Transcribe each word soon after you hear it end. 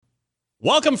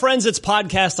Welcome, friends. It's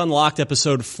Podcast Unlocked,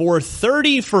 episode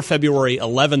 430 for February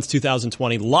 11th,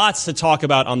 2020. Lots to talk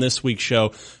about on this week's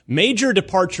show. Major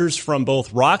departures from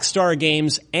both Rockstar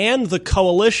Games and the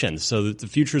Coalition, so that the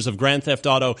futures of Grand Theft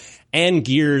Auto and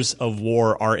Gears of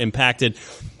War are impacted.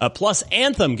 Plus,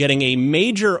 Anthem getting a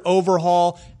major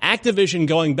overhaul. Activision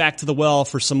going back to the well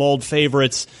for some old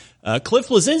favorites. Cliff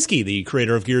Bleszinski, the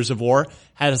creator of Gears of War,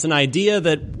 has an idea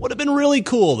that would have been really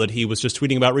cool that he was just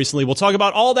tweeting about recently. We'll talk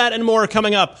about all that and more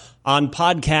coming up on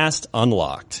Podcast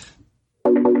Unlocked.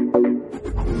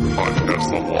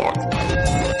 Podcast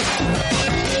Unlocked.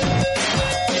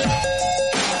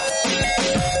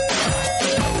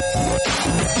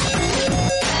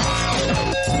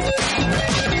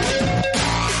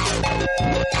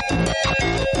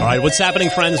 All right, what's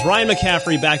happening, friends? Ryan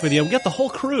McCaffrey back with you. We got the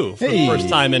whole crew for the first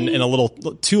time in a little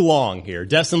too long here.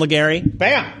 Destin Legary.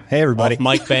 Bam! Hey, everybody.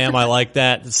 Mike Bam, I like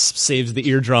that. This saves the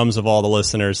eardrums of all the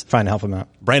listeners. Trying to help him out.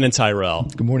 Brandon Tyrell.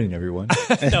 Good morning, everyone.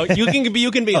 No, you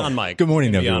can be on Mike. Good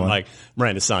morning, everyone. everyone. On Mike.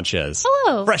 Miranda Sanchez.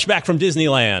 Hello. Fresh back from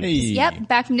Disneyland. Hey. Yep,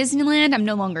 back from Disneyland. I'm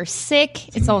no longer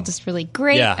sick. It's all just really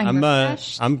great. Yeah, I'm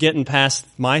refreshed. I'm getting past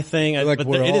my thing. Like but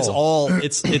we're it is all.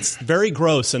 it's very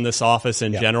gross in this office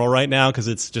in general right now because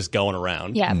it's just going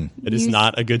around. Yeah. It is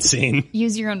not a good scene.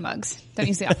 Use your own mugs. Don't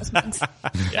use the office mugs.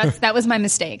 That was my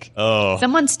mistake. Oh.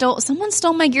 Someone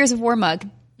stole my Gears of War mug.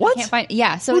 What? I can't find.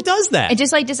 Yeah. So Who does that? It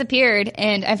just disappeared,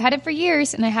 and I've had it for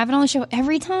years, and I have it on the show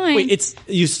every time. Wait,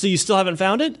 you still haven't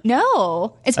found it?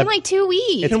 No, it's been like 2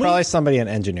 weeks. It's probably somebody in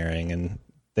engineering, and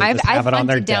they just have I've it on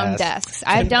their hunted down desk. desks.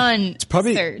 I've done It's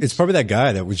probably that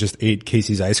guy that was just ate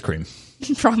Casey's ice cream.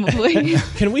 probably.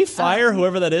 Can we fire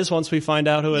whoever that is once we find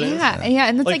out who it is? Yeah,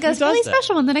 and it's Like, like who a does really that?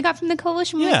 special one that I got from the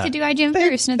Coalition. We Yeah. like to do IGN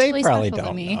first, and it's They really probably special to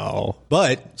don't me. know.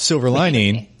 But silver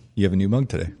lining, you have a new mug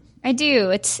today. I do.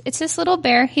 It's this little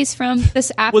bear. He's from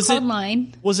this app called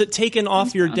Line. Was it taken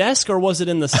off your desk or was it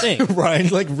in the sink?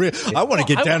 Right? I want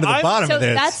to get down to the bottom So of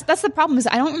this. that's the problem. Is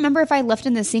I don't remember if I left it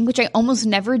in the sink, which I almost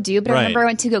never do. But Right. I remember I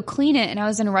went to go clean it, and I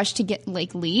was in a rush to get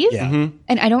leave. Yeah. Mm-hmm.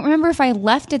 And I don't remember if I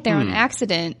left it there on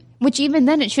accident. Which even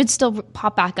then it should still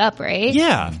pop back up, right?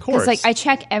 Yeah, of course. It's I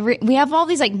check we have all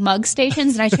these mug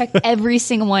stations, and I check every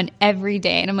single one every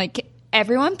day, and I'm like,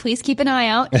 everyone, please keep an eye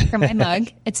out for my mug.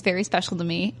 It's very special to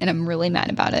me, and I'm really mad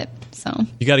about it. So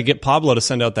You got to get Pablo to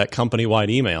send out that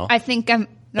company-wide email. I think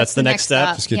That's the next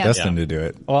step? Just get Yeah. Dustin to do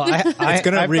it. Well, It's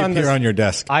going to reappear on your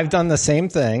desk. I've done the same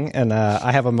thing, and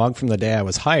I have a mug from the day I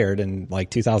was hired in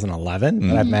 2011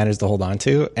 that I've managed to hold on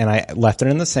to, and I left it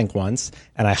in the sink once,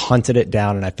 and I hunted it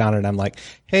down, and I found it, and I'm like,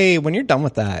 hey, when you're done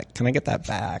with that, can I get that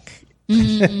back?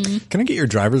 Can I get your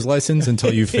driver's license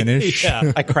until you finish?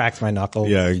 Yeah. I cracked my knuckle.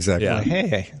 Yeah, exactly. Yeah. Like,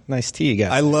 hey, nice tea, you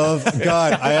guys. I love,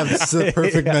 God, I have the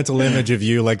perfect mental image of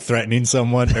you threatening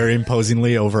someone very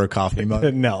imposingly over a coffee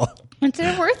mug. No.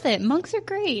 They're worth it. Mugs are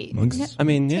great. I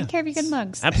mean, yeah. Take care of your good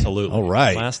mugs. Absolutely. All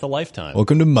right. Last a lifetime.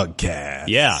 Welcome to Mugcast.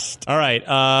 Yeah. All right.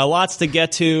 Lots to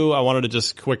get to. I wanted to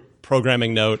just quick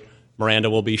programming note.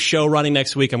 Miranda will be show running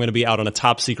next week. I'm going to be out on a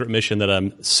top secret mission that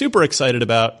I'm super excited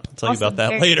about. I'll tell you about that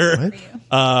Very later. excited for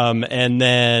you. And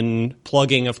then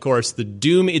plugging, of course, the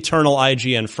Doom Eternal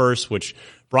IGN First, which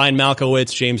Brian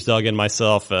Malkowitz, James Duggan,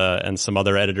 myself, and some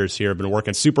other editors here have been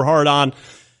working super hard on.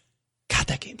 God,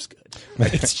 that game's good.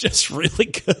 It's just really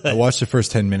good. I watched the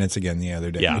first 10 minutes again the other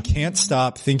day. Yeah. I can't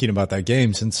stop thinking about that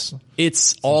game since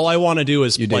It's all I want to do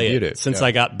is play debuted it. it, Since yeah.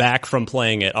 I got back from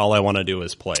playing it, all I want to do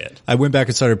is play it. I went back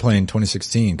and started playing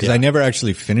 2016 because I never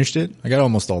actually finished it. I got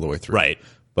almost all the way through. Right.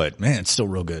 But man, it's still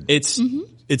real good. It's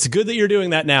good that you're doing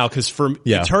that now because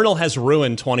Yeah. Eternal has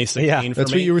ruined 2016 Yeah, for me.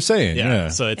 that's what you were saying. Yeah.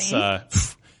 So it's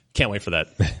can't wait for that.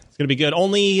 It's going to be good.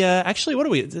 Only actually,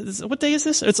 what day is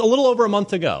this? It's a little over a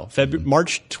month ago.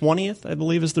 March 20th, I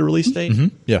believe, is the release date.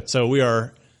 Yeah. So we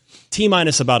are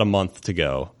T-minus about a month to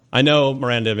go. I know,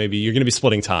 Miranda, maybe you're going to be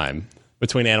splitting time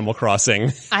between Animal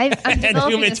Crossing. I'm Doom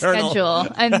developing a Eternal. schedule.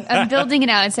 I'm building it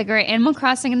out. It's all right, Animal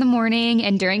Crossing in the morning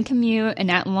and during commute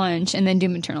and at lunch, and then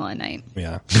Doom Eternal at night.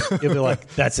 Yeah. You'll be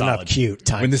like, that's enough cute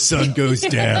time. When the sun goes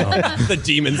down. The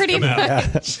demons Pretty come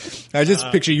out. much. I just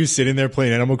picture you sitting there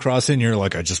playing Animal Crossing. You're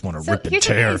like, I just want to So rip and here's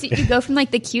the tear. thing: is you go from the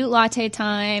cute latte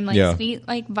time, Yeah. sweet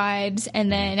vibes,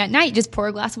 and then at night just pour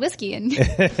a glass of whiskey and you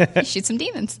shoot some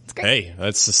demons. It's great. Hey,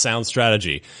 that's a sound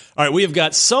strategy. All right, we have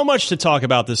got so much to talk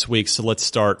about this week, so let's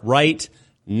start right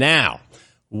now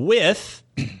with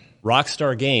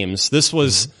Rockstar Games. This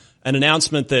was an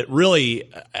announcement that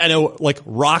really, I know,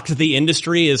 rocked the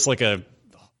industry is a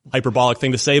hyperbolic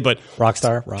thing to say, but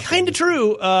Rockstar. kind of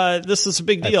true. This is a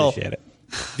big deal. Appreciate it.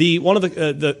 One of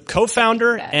the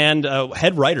co-founder and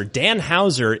head writer Dan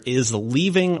Houser is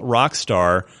leaving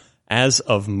Rockstar as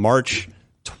of March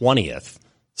 20th.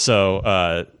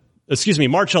 So, excuse me,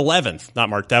 March 11th, not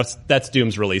March. That's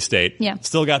Doom's release date. Yeah.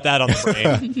 Still got that on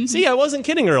the brain. See, I wasn't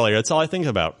kidding earlier. That's all I think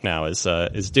about now is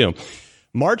Doom.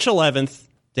 March 11th,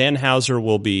 Dan Houser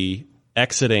will be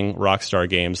exiting Rockstar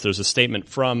Games. There's a statement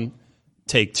from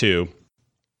Take-Two.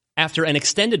 After an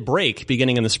extended break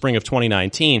beginning in the spring of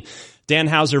 2019, Dan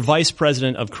Houser, vice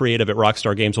president of creative at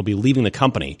Rockstar Games, will be leaving the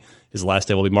company. His last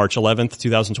day will be March 11th,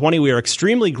 2020. We are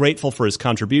extremely grateful for his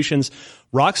contributions.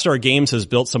 Rockstar Games has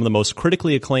built some of the most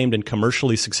critically acclaimed and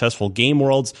commercially successful game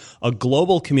worlds, a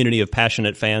global community of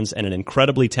passionate fans, and an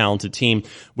incredibly talented team,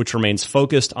 which remains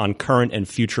focused on current and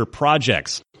future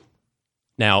projects.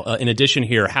 Now, in addition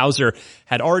here, Houser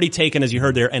had already taken, as you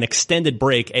heard there, an extended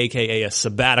break, a.k.a. a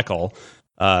sabbatical.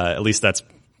 At least that's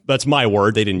my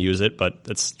word. They didn't use it, but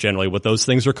that's generally what those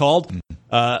things are called.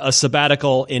 A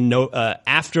sabbatical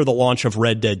after the launch of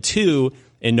Red Dead 2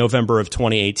 in November of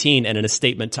 2018. And in a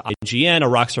statement to IGN, a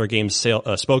Rockstar Games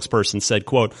spokesperson said,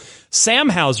 quote, Sam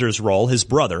Houser's role, his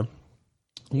brother,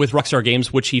 with Rockstar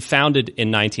Games, which he founded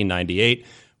in 1998,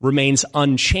 remains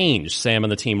unchanged. Sam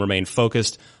and the team remain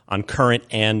focused on current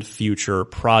and future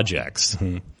projects.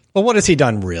 Mm-hmm. Well, what has he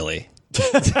done, really?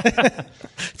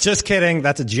 Just kidding.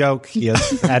 That's a joke. He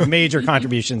has had major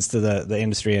contributions to the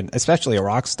industry, and especially a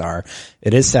Rockstar.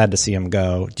 It is sad to see him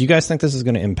go. Do you guys think this is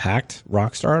going to impact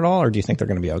Rockstar at all, or do you think they're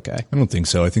going to be okay? I don't think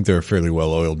so. I think they're a fairly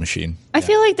well-oiled machine. I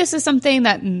feel like this is something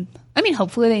that, I mean,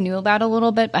 hopefully they knew about a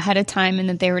little bit ahead of time and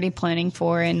that they're already planning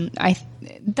for. And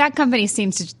that company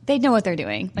seems to, they know what they're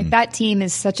doing. Like that team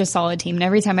is such a solid team. And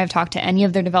every time I've talked to any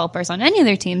of their developers on any of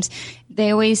their teams,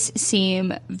 they always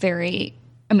seem very,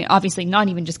 I mean, obviously not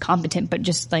even just competent, but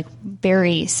just like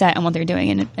very set on what they're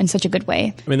doing in such a good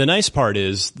way. I mean, the nice part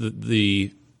is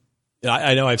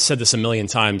I know I've said this a million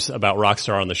times about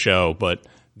Rockstar on the show, but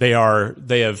they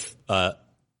have a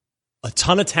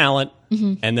ton of talent,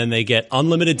 and then they get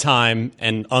unlimited time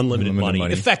and unlimited money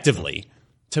effectively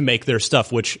to make their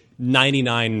stuff, which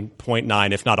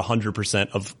 99.9, if not 100%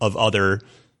 of other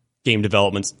game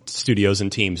development studios and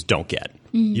teams don't get.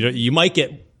 You might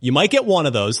get one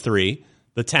of those three.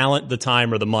 The talent, the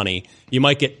time, or the money. You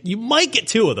might get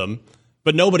two of them,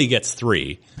 but nobody gets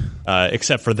three,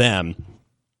 except for them.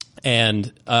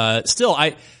 And still,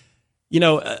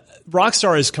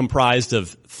 Rockstar is comprised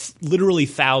of literally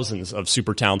thousands of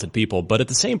super talented people, but at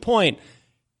the same point,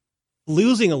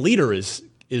 losing a leader is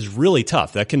really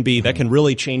tough. That can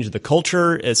really change the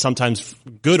culture. It's sometimes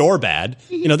good or bad.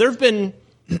 There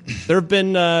have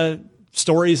been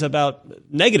stories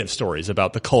negative stories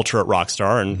about the culture at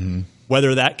Rockstar, and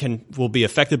whether that will be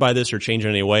affected by this or change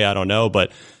in any way, I don't know.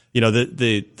 But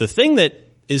the thing that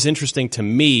is interesting to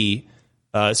me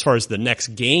as far as the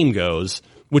next game goes,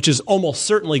 which is almost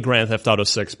certainly Grand Theft Auto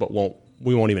 6, but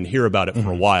we won't even hear about it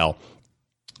for a while,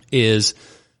 is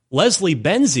Leslie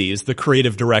Benzies, the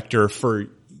creative director for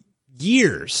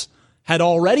years, had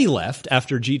already left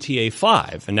after GTA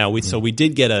 5, and now we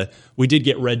did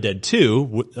get Red Dead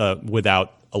 2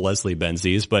 without a Leslie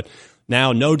Benzies, but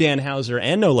now no Dan Houser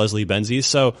and no Leslie Benzies.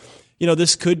 So,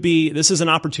 this is an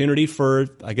opportunity for,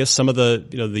 I guess, some of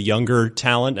the younger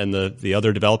talent and the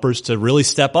other developers to really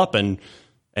step up and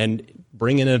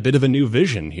bring in a bit of a new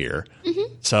vision here.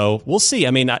 So we'll see.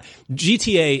 I mean,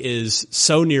 GTA is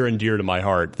so near and dear to my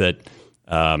heart that,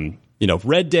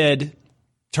 Red Dead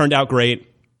turned out great,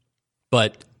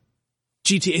 but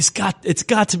GTA, it's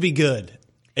got to be good.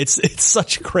 It's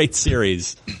such a great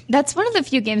series. That's one of the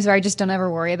few games where I just don't ever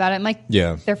worry about it. I'm like,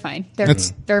 yeah, they're fine.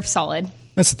 They're solid.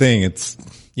 That's the thing. It's,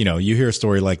 you hear a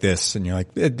story like this and you're like,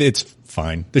 it's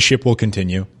fine. The ship will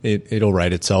continue. It'll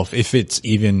right itself. If it's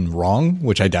even wrong,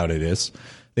 which I doubt it is,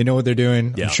 they know what they're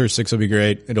doing. Yeah. I'm sure 6 will be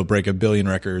great. It'll break 1 billion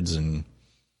records and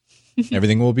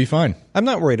everything will be fine. I'm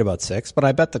not worried about 6, but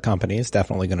I bet the company is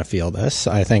definitely going to feel this.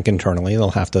 I think internally they'll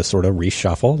have to sort of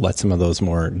reshuffle, let some of those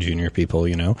more junior people,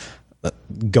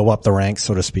 go up the ranks,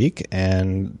 so to speak,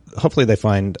 and hopefully they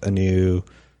find a new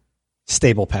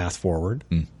stable path forward.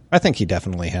 I think he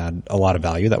definitely had a lot of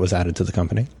value that was added to the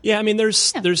company. Yeah, I mean,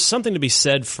 there's something to be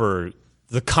said for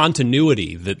the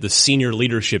continuity that the senior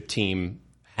leadership team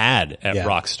had at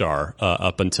Rockstar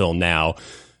up until now.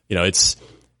 It's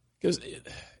because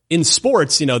in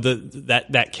sports,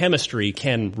 that chemistry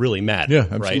can really matter,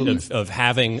 right? Of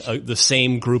having the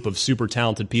same group of super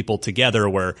talented people together,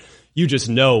 where you just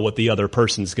know what the other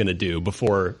person's going to do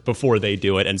before they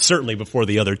do it, and certainly before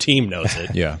the other team knows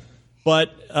it. Yeah.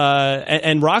 But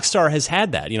and Rockstar has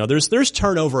had that. There's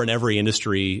turnover in every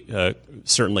industry,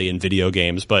 certainly in video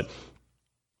games. But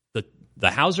the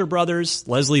Houser brothers,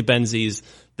 Leslie Benzies,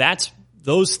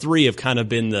 those three have kind of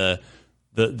been the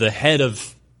head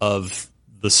of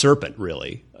the serpent,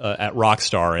 really, at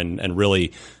Rockstar and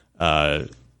really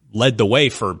led the way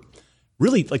for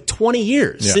really like 20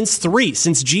 years. Since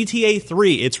GTA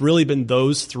 3, it's really been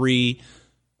those three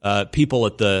people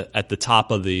at the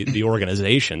top of the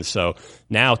organization. So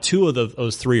now two of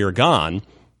those three are gone,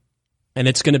 and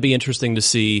it's going to be interesting to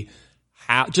see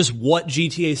what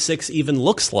GTA 6 even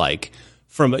looks like.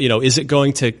 From, is it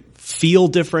going to feel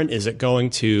different? Is it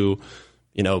going to,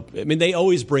 they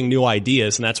always bring new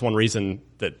ideas, and that's one reason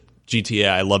that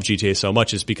I love GTA so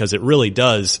much, is because it really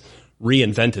does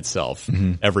reinvent itself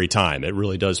every time. It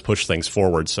really does push things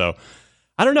forward. So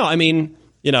I don't know. I mean,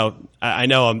 I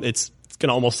know it's going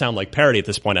to almost sound like parody at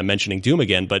this point. I'm mentioning Doom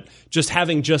again, but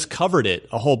having covered it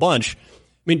a whole bunch.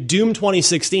 I mean, Doom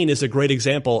 2016 is a great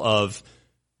example of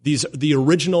the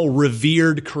original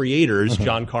revered creators,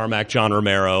 John Carmack, John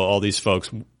Romero, all these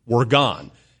folks were gone.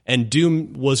 And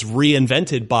Doom was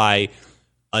reinvented by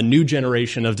a new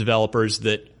generation of developers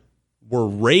that were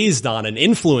raised on and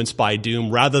influenced by Doom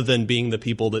rather than being the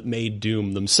people that made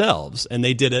Doom themselves. And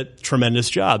they did a tremendous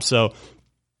job. So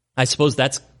I suppose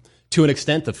that's, to an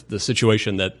extent, the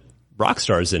situation that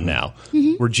Rockstar is in now,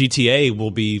 where GTA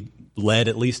will be led,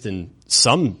 at least in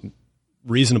some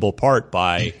reasonable part,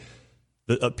 by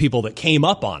the people that came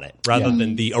up on it rather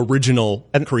than the original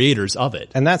creators of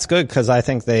it. And that's good, because I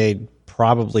think they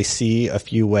probably see a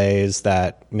few ways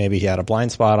that maybe he had a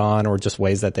blind spot on, or just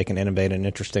ways that they can innovate in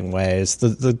interesting ways.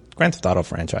 The Grand Theft Auto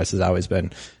franchise has always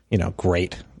been,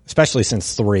 great, especially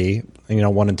since 3.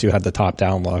 1 and 2 had the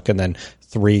top-down look, and then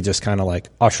 3 just kind of like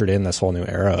ushered in this whole new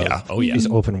era of these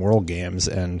open-world games,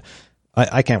 and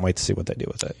I can't wait to see what they do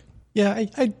with it. Yeah,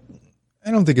 I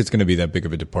don't think it's going to be that big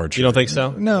of a departure. You don't think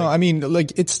so? No, I mean,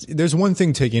 there's one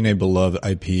thing taking a beloved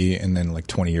IP and then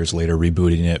 20 years later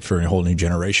rebooting it for a whole new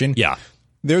generation. Yeah.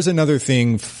 There's another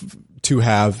thing to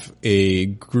have a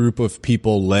group of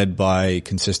people led by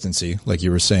consistency, like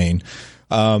you were saying.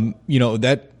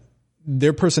 That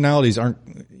their personalities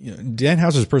aren't, Dan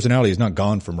Houser's personality is not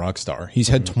gone from Rockstar. He's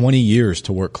had 20 years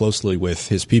to work closely with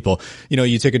his people.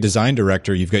 You take a design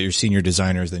director, you've got your senior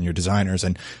designers, then your designers,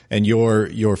 and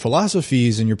your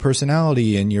philosophies and your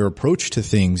personality and your approach to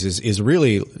things is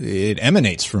really, it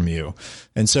emanates from you.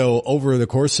 And so over the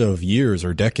course of years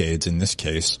or decades in this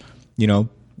case,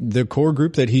 the core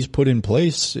group that he's put in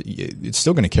place, it's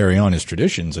still going to carry on his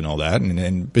traditions and all that,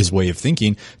 and his way of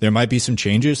thinking. There might be some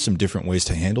changes, some different ways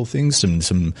to handle things,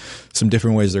 some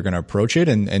different ways they're going to approach it,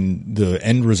 and the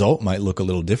end result might look a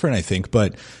little different, I think.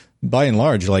 But by and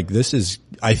large, I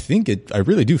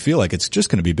really do feel like it's just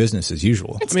going to be business as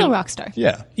usual. It's still Rockstar.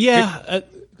 Yeah. Yeah.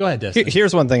 Go ahead, Destin.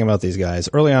 Here's one thing about these guys.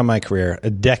 Early on in my career, a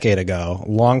decade ago,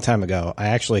 a long time ago, I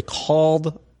actually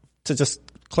called to just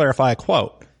clarify a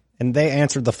quote. And they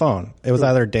answered the phone. It was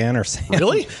either Dan or Sam.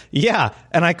 Really? Yeah.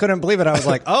 And I couldn't believe it. I was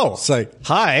like, oh,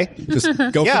 hi. Just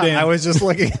go for Dan. I was just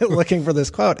looking for this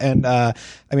quote. And,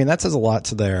 that says a lot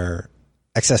to their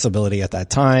accessibility at that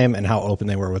time and how open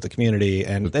they were with the community.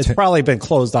 And it's probably been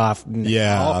closed off.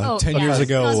 Yeah. 10 years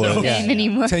ago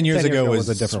was 10 years ago was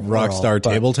a different Rockstar world,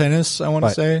 table tennis, I want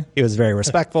to say. He was very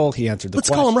respectful. He answered the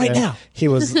question. Let's call him right now. He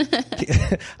was,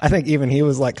 I think even he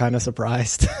was kind of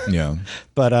surprised. Yeah.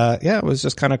 But, it was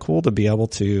just kind of cool to be able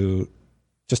to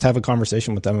just have a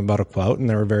conversation with them about a quote, and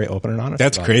they were very open and honest.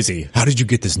 That's crazy. How did you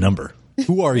get this number?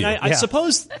 Who are you? I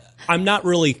suppose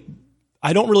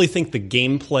I don't really think the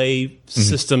gameplay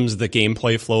systems, the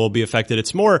gameplay flow will be affected.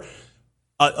 It's more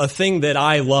a thing that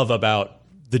I love about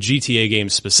the GTA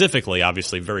games specifically,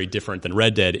 obviously very different than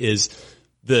Red Dead, is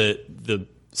the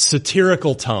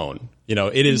satirical tone.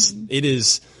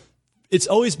 It's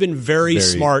always been very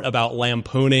smart about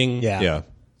lampooning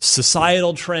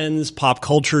societal trends, pop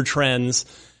culture trends,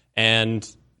 and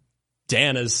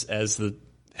Dan, as the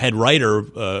head writer,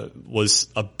 was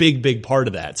a big part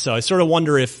of that. So I sort of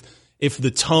wonder if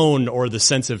the tone or the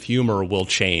sense of humor will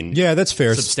change. Yeah, that's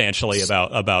fair. Substantially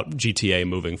about GTA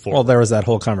moving forward. Well, there was that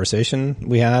whole conversation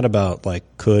we had about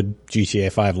could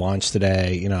GTA 5 launch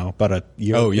today, about a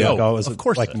year ago. It was of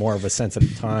course more of a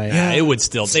sensitive time. Yeah, they would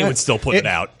still put it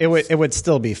out. It would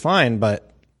still be fine, but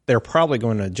they're probably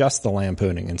going to adjust the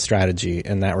lampooning and strategy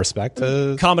in that respect.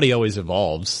 Comedy always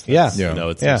evolves.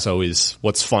 It's always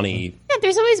what's funny. Yeah,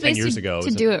 there's always ways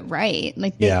to do it right.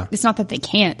 It's not that they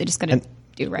can't. They just got to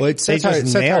do right. Well, they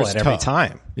just nail it every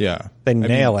time. Yeah. They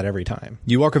nail it every time.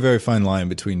 You walk a very fine line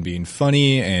between being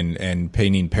funny and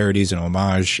painting parodies and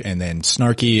homage, and then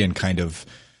snarky and kind of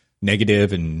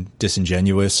negative and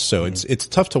disingenuous. So it's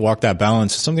tough to walk that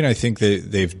balance. It's something I think that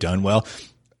they've done well.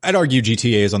 I'd argue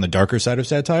GTA is on the darker side of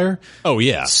satire. Oh,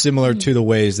 yeah. Similar to the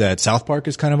ways that South Park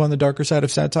is kind of on the darker side of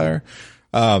satire.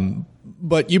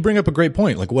 But you bring up a great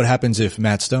point. Like, what happens if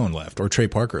Matt Stone left or Trey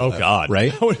Parker left? Oh, God.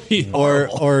 Right? That would be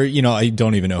horrible. Or, you know, I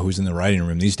don't even know who's in the writing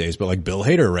room these days, but like Bill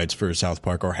Hader writes for South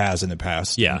Park or has in the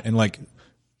past. Yeah. And like,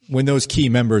 when those key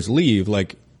members leave,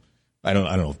 like, I don't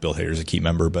know if Bill Hader's a key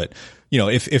member, but, you know,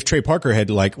 if Trey Parker had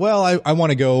like, well, I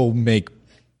want to go make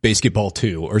Basketball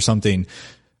 2 or something,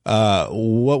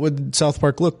 what would South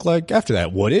Park look like after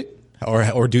that? Would it?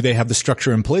 Or do they have the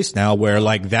structure in place now where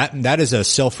like that is a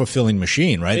self-fulfilling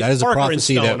machine, right? That is Parker a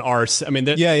prophecy and Stone that are, I mean,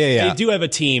 they do have a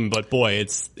team, but boy,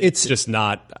 it's just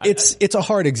not. It's a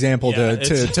hard example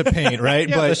to paint, right?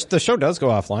 Yeah, but the show does go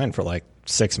offline for like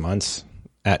 6 months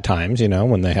at times, you know,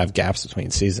 when they have gaps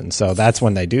between seasons. So that's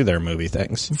when they do their movie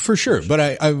things. For sure.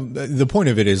 But the point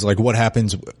of it is like what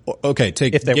happens. Okay.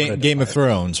 Take Game of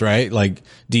Thrones, right? Like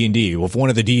D&D. Well, if one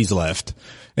of the D's left,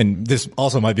 and this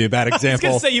also might be a bad example. I was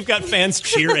going to say you've got fans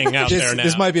cheering out there now.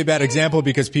 This might be a bad example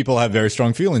because people have very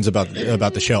strong feelings about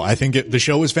the show. I think the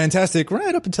show was fantastic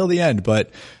right up until the end,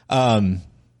 but,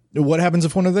 what happens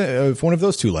if one of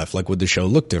those two left? Like, would the show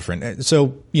look different?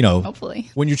 So, you know, hopefully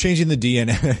when you're changing the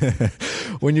DNA,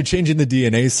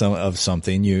 of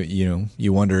something,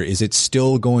 you wonder, is it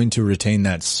still going to retain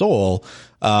that soul?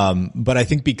 But I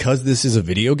think because this is a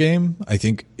video game, I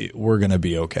think we're going to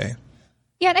be okay.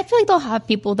 Yeah, and I feel like they'll have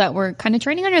people that were kind of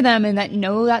training under them and that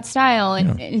know that style,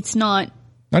 and it's not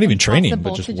even training,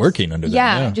 but just working under them.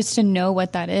 Yeah, just to know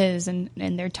what that is and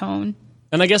their tone.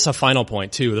 And I guess a final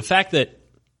point too: the fact that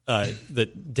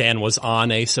Dan was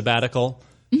on a sabbatical,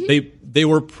 they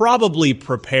were probably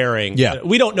preparing. Yeah,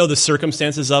 we don't know the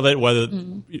circumstances of it. Whether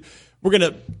we're going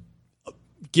to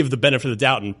give the benefit of the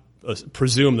doubt and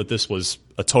presume that this was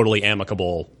a totally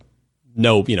amicable,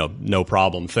 no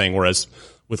problem thing, whereas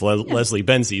with Leslie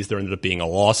Benzies, there ended up being a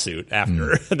lawsuit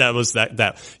after. That was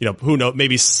that, who knows,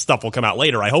 maybe stuff will come out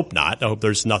later. I hope not. I hope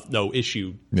there's no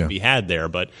issue to be had there.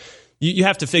 But you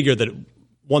have to figure that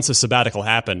once a sabbatical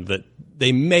happened, that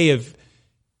they may have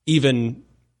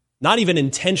not even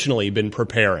intentionally been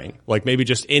preparing. Like maybe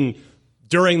just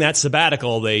during that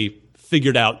sabbatical, they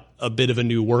figured out a bit of a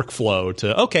new workflow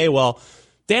to, okay, well,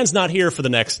 Dan's not here for the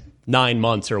next 9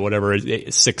 months or whatever,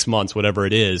 6 months, whatever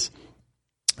it is.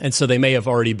 And so they may have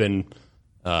already been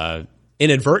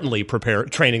inadvertently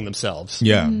training themselves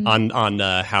on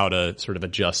how to sort of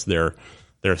adjust their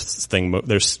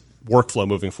workflow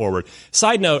moving forward.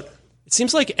 Side note, it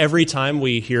seems like every time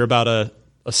we hear about a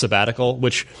sabbatical,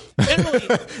 which generally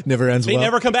never ends they well.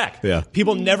 never come back. Yeah.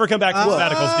 People never come back from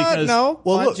sabbaticals because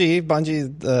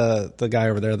Bungie, the guy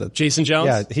over there, Jason Jones.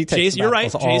 Yeah, he takes you're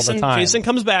right. all the time. Jason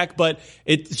comes back, but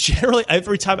it generally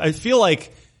every time I feel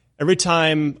like every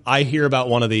time I hear about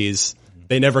one of these,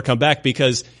 they never come back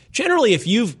because generally, if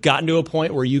you've gotten to a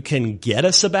point where you can get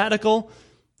a sabbatical,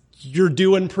 you're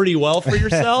doing pretty well for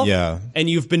yourself. Yeah. And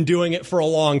you've been doing it for a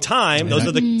long time. Those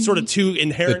are the sort of two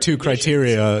inherent the two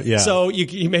criteria. Yeah. So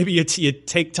you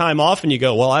take time off and you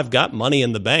go, well, I've got money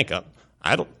in the bank.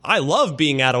 I love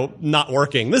being not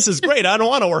working. This is great. I don't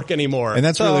want to work anymore. And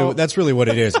that's really what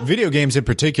it is. Video games in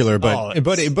particular,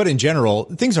 but in general,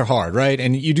 things are hard, right?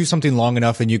 And you do something long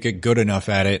enough and you get good enough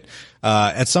at it.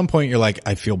 At some point you're like,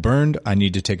 I feel burned. I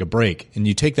need to take a break. And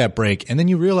you take that break and then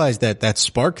you realize that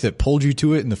spark that pulled you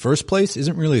to it in the first place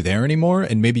isn't really there anymore.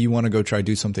 And maybe you want to go try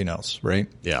do something else, right?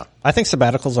 Yeah. I think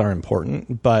sabbaticals are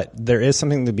important, but there is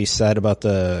something to be said about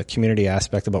the community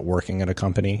aspect about working at a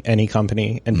company, any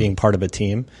company, and being part of a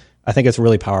team. I think it's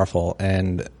really powerful,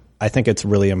 and I think it's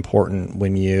really important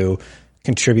when you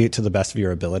contribute to the best of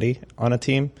your ability on a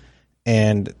team,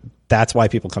 and that's why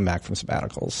people come back from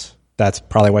sabbaticals. That's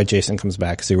probably why Jason comes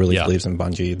back, because he really believes in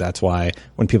Bungie. That's why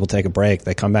when people take a break,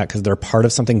 they come back because they're part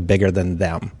of something bigger than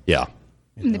them. Yeah.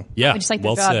 Yeah. Just like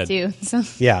well their job, said. too. So.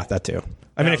 Yeah, that too.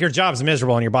 I mean, if your job's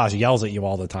miserable and your boss yells at you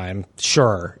all the time,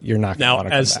 sure, you're not going to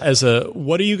want to come back.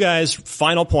 What do you guys,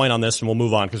 final point on this, and we'll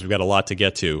move on because we've got a lot to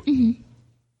get to.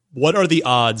 What are the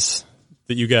odds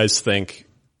that you guys think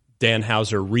Dan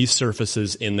Houser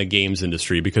resurfaces in the games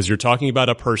industry? Because you're talking about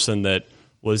a person that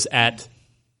was at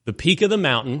the peak of the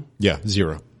mountain. Yeah,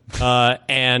 0.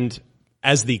 And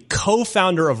as the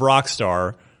co-founder of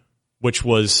Rockstar, which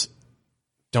was,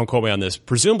 don't quote me on this,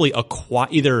 presumably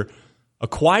either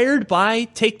acquired by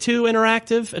Take-Two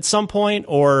Interactive at some point,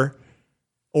 or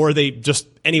they just,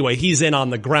 anyway, he's in on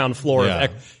the ground floor. Yeah.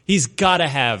 He's got to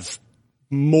have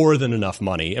more than enough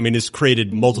money. I mean, he's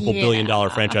created multiple billion-dollar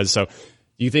franchises. So, do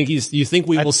you think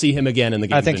we will see him again in the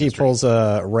games I think industry? he pulls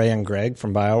Ray and Greg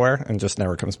from BioWare and just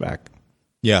never comes back.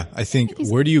 Yeah, I think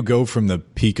where do you go from the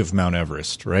peak of Mount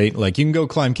Everest, right? Like, you can go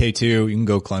climb K2, you can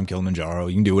go climb Kilimanjaro,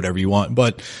 you can do whatever you want,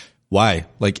 but why?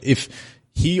 Like, if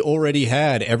he already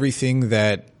had everything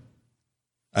that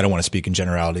I don't want to speak in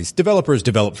generalities. Developers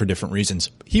develop for different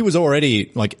reasons. He was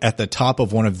already like at the top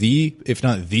of one of the, if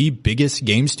not the biggest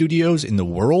game studios in the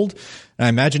world. And I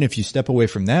imagine if you step away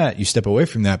from that,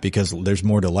 because there's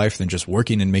more to life than just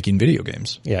working and making video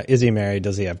games. Yeah. Is he married?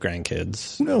 Does he have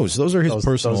grandkids? Who knows? Those are his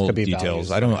personal could be details.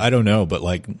 values. I don't know, but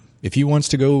like if he wants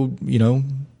to go,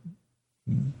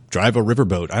 drive a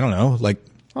riverboat, I don't know, like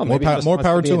more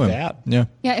power to him. Yeah.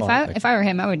 Yeah. If I were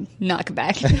him, I would not come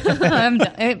back. I'm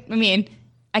done. I mean,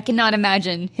 I cannot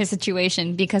imagine his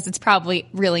situation because it's probably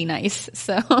really nice.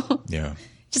 So yeah.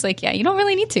 Just like, you don't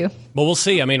really need to. Well, we'll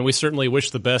see. I mean, we certainly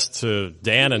wish the best to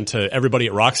Dan and to everybody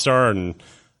at Rockstar, and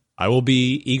I will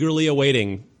be eagerly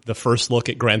awaiting the first look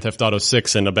at Grand Theft Auto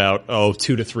 6 in about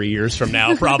 2 to 3 years from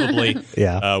now, probably.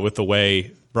 With the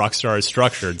way Rockstar is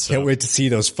structured. So. Can't wait to see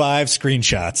those 5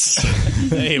 screenshots.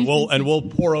 Hey, we'll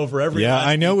pour over everything. Yeah,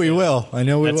 I know we will.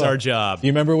 That's our job.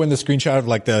 You remember when the screenshot of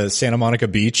like the Santa Monica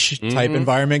Beach type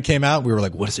environment came out? We were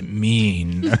like, what does it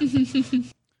mean?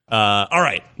 All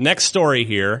right, next story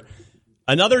here.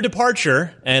 Another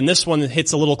departure, and this one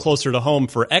hits a little closer to home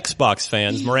for Xbox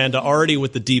fans. Miranda already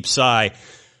with the deep sigh.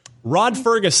 Rod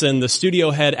Ferguson, the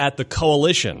studio head at the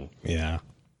Coalition. Yeah.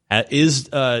 Is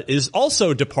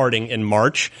also departing in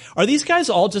March. Are these guys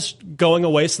all just going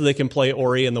away so they can play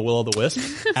Ori and the Will of the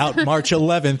Wisp? Out March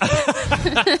 11th.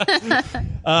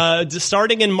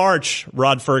 Starting in March,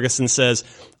 Rod Ferguson says,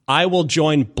 I will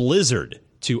join Blizzard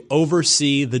to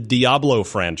oversee the Diablo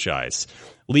franchise.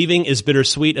 Leaving is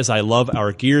bittersweet as I love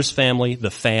our Gears family,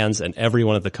 the fans, and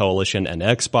everyone at the Coalition and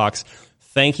Xbox.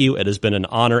 Thank you. It has been an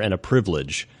honor and a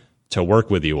privilege to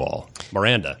work with you all.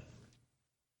 Miranda.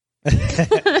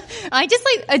 I just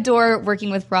adore working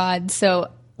with Rod,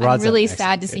 so Rod's I'm really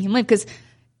sad to see him leave because,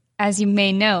 as you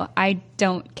may know, I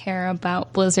don't care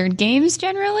about Blizzard games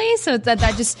generally. So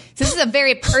this is a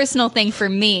very personal thing for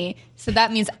me. So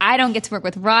that means I don't get to work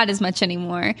with Rod as much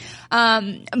anymore. But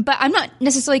I'm not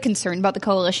necessarily concerned about the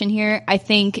Coalition here. I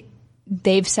think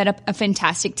they've set up a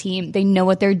fantastic team. They know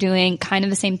what they're doing. Kind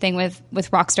of the same thing with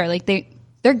Rockstar. Like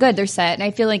they're good. They're set. And I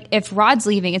feel like if Rod's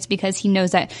leaving, it's because he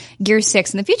knows that Gears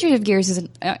 6 and the future of Gears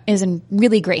is in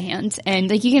really great hands. And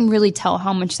like you can really tell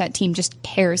how much that team just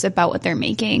cares about what they're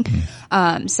making.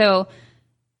 So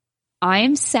I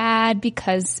am sad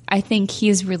because I think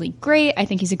he's really great. I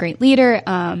think he's a great leader.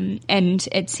 And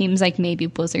it seems like maybe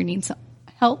Blizzard needs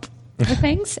help with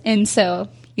things. And so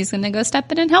he's going to go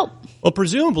step in and help. Well,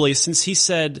 presumably, since he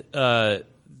said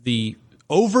the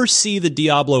oversee the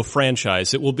Diablo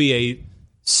franchise, it will be a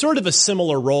sort of a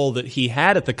similar role that he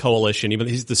had at the Coalition. Even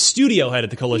he's the studio head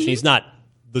at the Coalition. He's not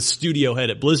the studio head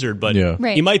at Blizzard, but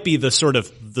he might be the sort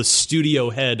of the studio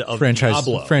head of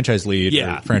Diablo. Franchise lead.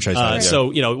 Yeah. Franchise lead.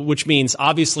 So, which means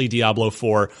obviously Diablo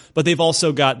 4, but they've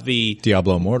also got the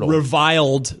Diablo Immortal.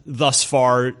 Reviled thus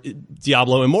far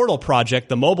Diablo Immortal project,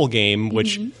 the mobile game,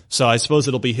 which, so I suppose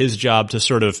it'll be his job to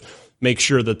sort of make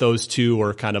sure that those two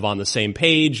are kind of on the same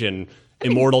page and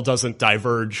Immortal doesn't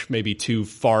diverge maybe too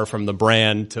far from the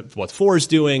brand to what 4 is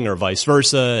doing or vice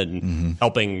versa, and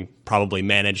helping probably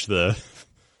manage the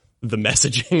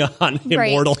messaging on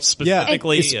Immortal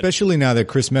specifically. Yeah, especially now that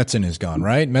Chris Metzen is gone,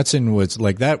 right? Metzen was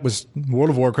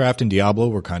World of Warcraft and Diablo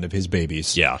were kind of his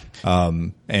babies. Yeah.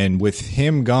 And with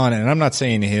him gone, and I'm not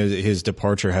saying his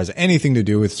departure has anything to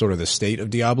do with sort of the state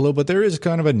of Diablo, but there is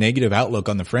kind of a negative outlook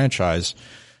on the franchise.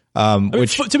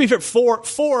 Which to be fair,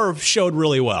 4 showed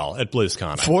really well at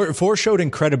BlizzCon. 4 showed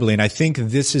incredibly, and I think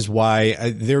this is why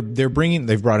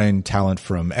they've brought in talent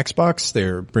from Xbox.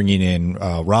 They're bringing in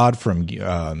Rod from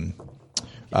Coalition.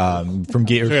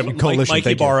 Mike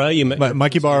Ibarra,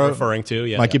 Mike Ibarra referring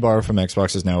to, Mike Ibarra from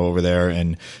Xbox is now over there,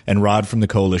 and Rod from the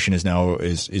Coalition is now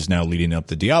leading up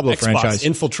the Diablo Xbox franchise,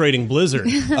 infiltrating Blizzard.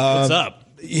 What's up?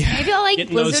 Maybe I'll like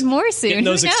Blizzard more soon. Getting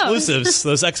those exclusives,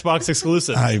 those Xbox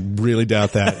exclusives. I really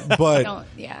doubt that, but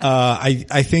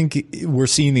I think we're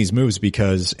seeing these moves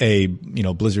because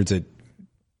Blizzard's at,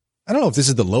 I don't know if this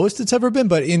is the lowest it's ever been,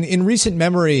 but in recent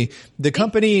memory, the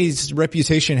company's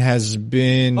reputation has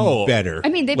been better. I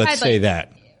mean, they've let's had say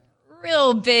that.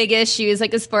 Real big issues,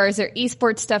 like as far as their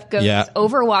esports stuff goes. Yeah.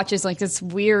 Overwatch is like this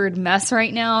weird mess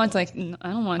right now. It's like,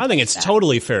 I don't want to I think it's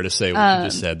totally fair to say what you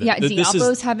just said.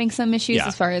 Diablo's having some issues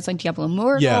as far as like Diablo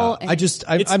Immortal. Yeah,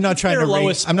 I'm not trying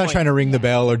to ring the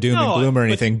bell or doom and gloom or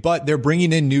anything, but they're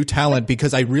bringing in new talent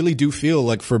because I really do feel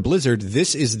like for Blizzard,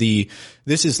 this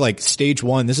is like stage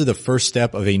 1. This is the first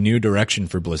step of a new direction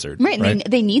for Blizzard. Right?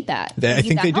 They need that. I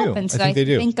think they do. And so I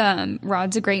think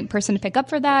Rod's a great person to pick up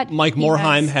for that. Mike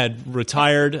Morhaime had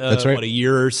retired That's right. a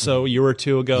year or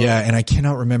two ago. Yeah, and I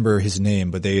cannot remember his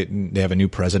name, but they have a new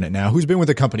president now who's been with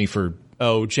the company for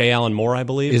J. Allen Moore, I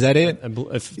believe. Is that it?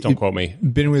 Don't quote me.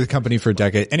 Been with the company for a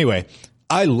decade. Anyway,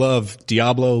 I love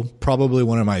Diablo, probably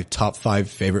one of my top 5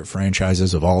 favorite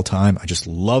franchises of all time. I just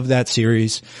love that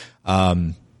series.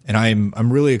 And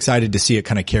I'm really excited to see it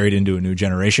kind of carried into a new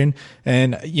generation.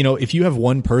 And, if you have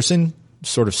one person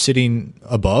sort of sitting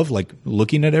above, like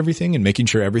looking at everything and making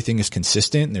sure everything is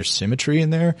consistent and there's symmetry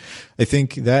in there, I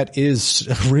think that is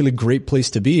a really great place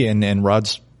to be. And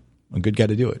Rod's a good guy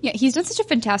to do it. Yeah, he's done such a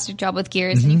fantastic job with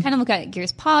Gears. And you kind of look at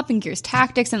Gears Pop and Gears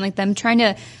Tactics and like them trying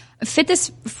to fit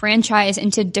this franchise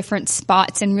into different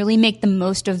spots and really make the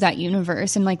most of that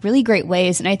universe in like really great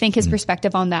ways. And I think his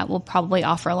perspective on that will probably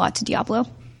offer a lot to Diablo.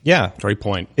 Yeah. Great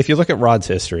point. If you look at Rod's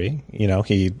history,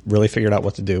 he really figured out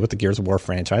what to do with the Gears of War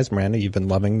franchise. Miranda, you've been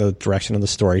loving the direction of the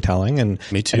storytelling and,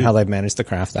 Me too. and how they've managed to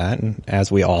craft that. And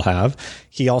as we all have,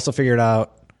 he also figured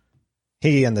out,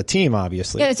 he and the team,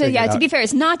 obviously. Yeah, to be fair,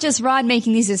 it's not just Rod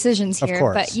making these decisions here, Of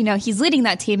course. but he's leading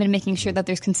that team and making sure that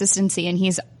there's consistency. And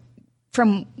he's,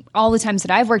 from all the times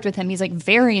that I've worked with him, he's like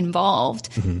very involved.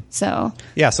 So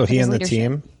so he his and the leadership.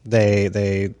 team,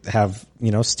 they have,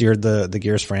 steered the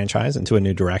Gears franchise into a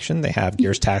new direction. They have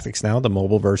Gears Tactics now, the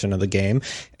mobile version of the game.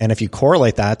 And if you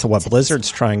correlate that to what Blizzard's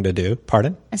trying to do,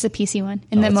 pardon? It's a PC one.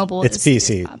 And the mobile It's is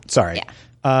PC. Pop. Sorry.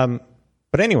 Yeah.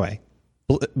 But anyway,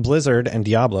 Blizzard and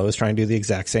Diablo is trying to do the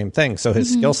exact same thing. So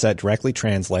his skill set directly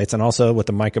translates. And also with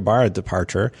the Mike Ibarra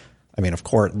departure, I mean, of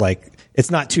course, like,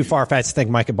 it's not too far-fetched to think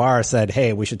Mike Ibarra said,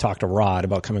 hey, we should talk to Rod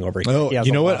about coming over here. Oh, He has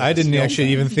you a know lot what? of I didn't skill actually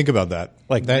set. even think about that.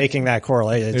 Like making that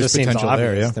correlation. It there's just seems potential obvious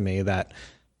there, yeah. to me that,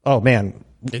 oh man,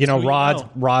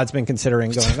 Rod's been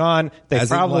considering going on. They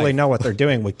As in probably life. know what they're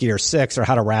doing with Gear 6 or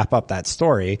how to wrap up that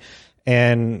story.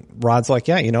 And Rod's like,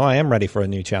 yeah, I am ready for a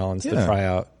new challenge to try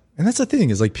out. And that's the thing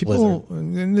is like people,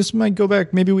 and this might go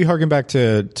back, maybe we harken back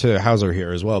to Hauser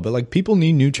here as well, but like people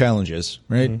need new challenges,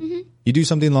 right? You do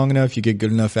something long enough, you get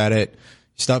good enough at it,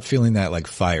 you stop feeling that like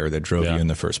fire that drove you in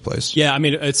the first place. Yeah, I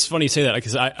mean, it's funny you say that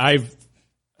because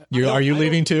Are you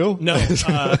leaving too? No,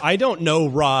 I don't know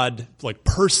Rod like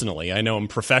personally. I know him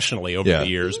professionally over the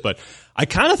years, but I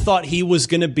kind of thought he was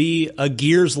going to be a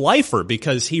Gears lifer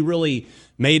because he really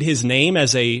made his name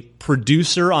as a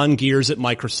producer on Gears at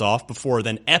Microsoft before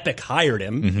then Epic hired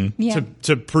him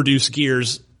to produce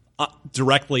Gears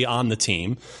directly on the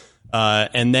team.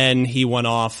 And then he went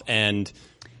off and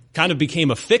kind of became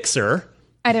a fixer.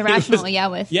 At Irrational, he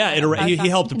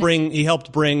helped bring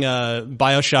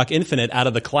BioShock Infinite out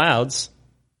of the clouds.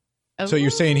 So you're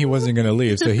saying he wasn't going to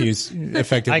leave, so he's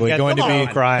effectively going to be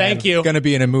Thank you. going to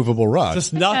be an immovable rock.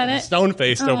 Just not stone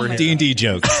faced over here. D&D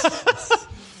jokes.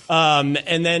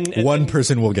 And then One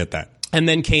person will get that. and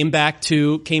then came back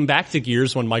to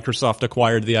Gears when Microsoft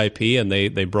acquired the IP, and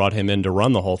they brought him in to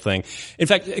run the whole thing. In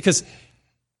fact, because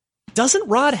doesn't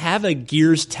Rod have a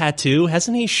Gears tattoo?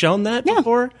 Hasn't he shown that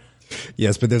before?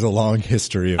 Yes, but there's a long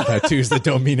history of tattoos that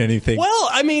don't mean anything. Well,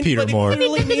 I mean, Peter Moore. it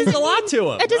really means a lot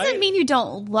to him. It doesn't right? mean you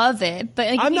don't love it, but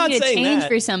like, I'm you not need to saying change that.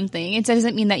 for something. It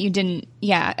doesn't mean that you didn't,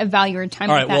 value your time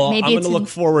All with right, that. well, Maybe I'm going it's to look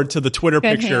forward to the Twitter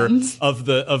good picture hands. of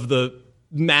the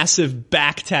massive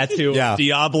back tattoo of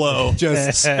Diablo.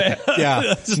 Just Just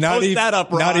not post even that up,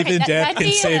 Rod. not even That- death that'd can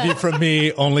be save you from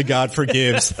me. Only God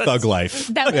forgives. Thug life.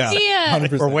 That would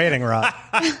be a We're waiting, Rod.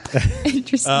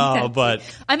 interesting. Oh, tattoo. but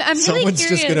I'm really Someone's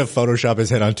curious. just gonna Photoshop his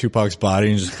head on Tupac's body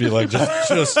and just be like,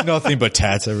 just nothing but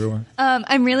tats everywhere.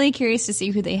 I'm really curious to see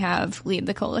who they have lead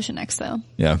the coalition next, though.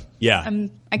 Yeah.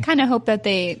 I kind of hope that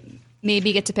they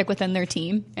maybe get to pick within their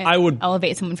team. And I would-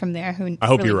 elevate someone from there who. I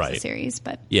hope really you're leads the right. Series,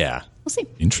 but yeah. we'll see.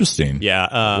 Interesting.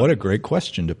 Yeah. What a great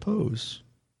question to pose.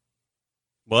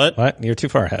 What? What? You're too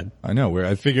far ahead. I know.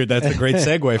 I figured that's a great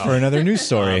segue for another news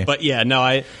story. But yeah,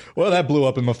 no, Well, that blew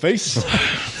up in my face.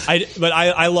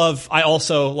 I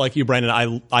also, like you, Brandon,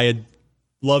 I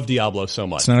love Diablo so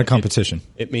much. It's not a competition.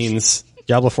 It means,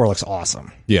 Diablo 4 looks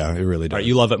awesome. Yeah, it really does. all right,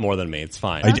 you love it more than me. It's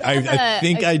fine. I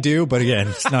think I do, but again,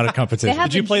 it's not a competition. have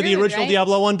Did you play the Druid, original right?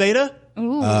 Diablo 1 beta?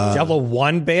 Diablo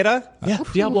 1 beta? Yeah,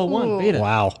 Diablo 1 beta.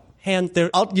 Wow. And there,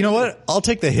 You know what? I'll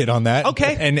take the hit on that.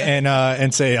 Okay.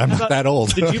 And say I'm not that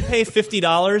old. did you pay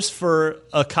 $50 for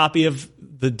a copy of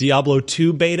the Diablo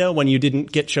 2 beta when you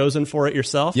didn't get chosen for it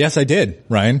yourself? Yes, I did,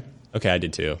 Ryan. Okay, I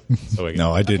did too. So we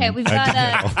No, I didn't. Okay, we've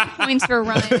got points for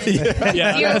Ryan.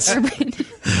 Yeah, Zero for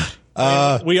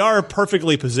Brandon. we are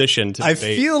perfectly positioned to I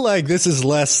debate. feel like this is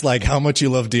less like how much you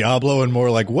love Diablo and more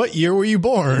like what year were you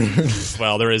born?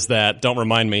 Well, there is that. Don't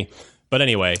remind me. But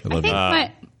anyway, I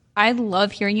think I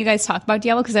love hearing you guys talk about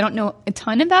Diablo because I don't know a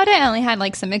ton about it. I only had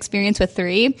like some experience with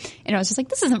 3, and I was just like,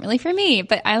 this isn't really for me.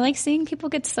 But I like seeing people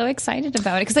get so excited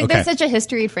about it because there's such a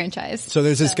history franchise. So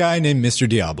there's this guy named Mr.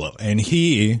 Diablo, and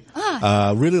he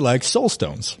really likes soul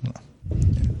stones.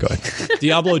 Go ahead.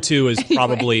 Diablo 2 is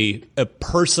probably a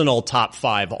personal top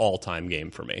 5 all-time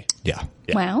game for me. Yeah.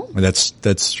 Wow.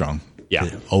 That's strong. Yeah.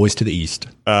 Always to the east.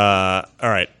 All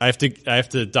right. I have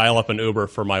to dial up an Uber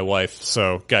for my wife.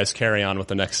 So guys, carry on with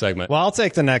the next segment. Well, I'll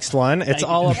take the next one. It's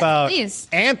all about Please.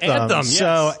 Anthem. Yes.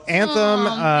 So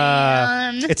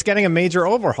Anthem, it's getting a major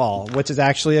overhaul, which is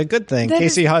actually a good thing.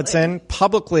 Casey Hudson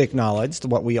publicly acknowledged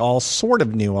what we all sort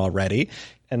of knew already,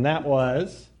 and that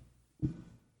was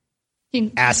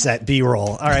asset B-roll.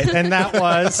 All right, and that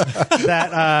was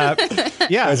that.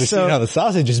 Yeah. So how the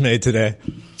sausage is made today.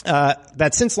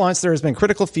 That since launch, there has been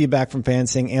critical feedback from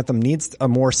fans saying Anthem needs a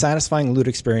more satisfying loot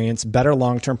experience, better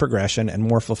long-term progression, and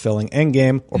more fulfilling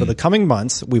endgame. Over the coming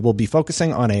months, we will be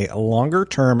focusing on a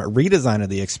longer-term redesign of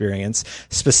the experience,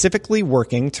 specifically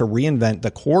working to reinvent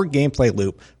the core gameplay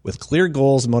loop with clear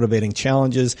goals, motivating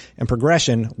challenges, and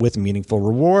progression with meaningful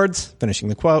rewards. Finishing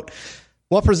the quote.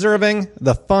 While preserving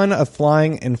the fun of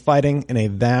flying and fighting in a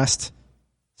vast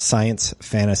science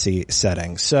fantasy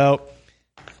setting. So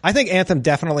I think Anthem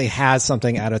definitely has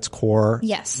something at its core.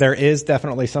 Yes. There is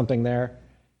definitely something there,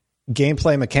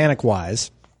 gameplay mechanic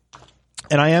wise.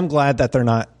 And I am glad that they're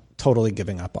not totally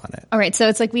giving up on it. All right, so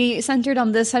it's like we centered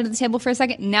on this side of the table for a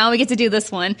second. Now we get to do this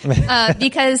one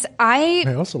because I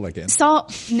also like it.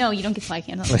 No, you don't get to like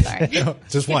Anthem. I'm sorry. No,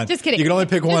 just one. Just kidding. You can only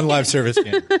pick one live service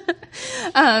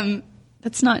game.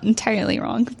 That's not entirely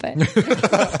wrong, but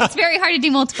it's very hard to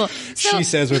do multiple. So, She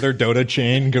says with her Dota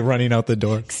chain running out the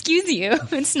door. excuse you.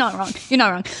 It's not wrong. You're not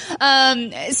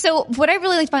wrong. So what I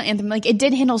really liked about Anthem, like it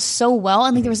did handle so well,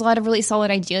 and like there was a lot of really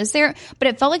solid ideas there, but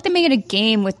it felt like they made a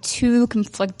game with two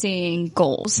conflicting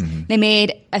goals. They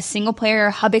made a single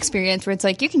player hub experience where it's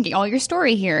like you can get all your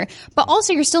story here, but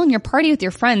also you're still in your party with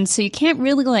your friends, so you can't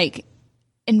really like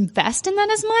invest in that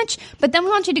as much, but then we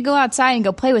want you to go outside and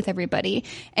go play with everybody.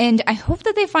 And I hope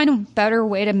that they find a better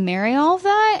way to marry all of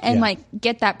that and like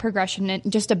get that progression in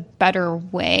just a better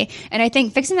way. And I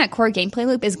think fixing that core gameplay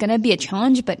loop is going to be a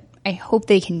challenge, but I hope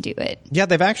they can do it. Yeah,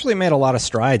 they've actually made a lot of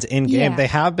strides in game. Yeah. They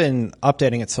have been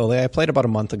updating it slowly. I played about a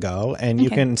month ago, and you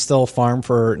can still farm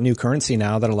for new currency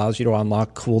now that allows you to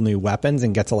unlock cool new weapons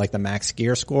and get to like the max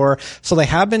gear score. So they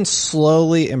have been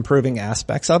slowly improving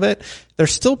aspects of it.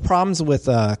 There's still problems with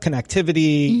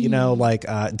connectivity, you know, like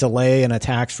delay in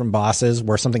attacks from bosses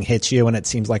where something hits you and it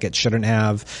seems like it shouldn't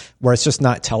have, where it's just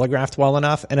not telegraphed well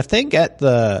enough. And if they get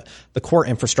the core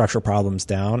infrastructure problems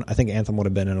down, I think Anthem would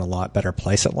have been in a lot better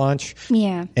place at launch.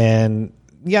 Yeah. And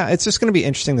yeah, it's just going to be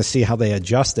interesting to see how they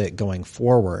adjust it going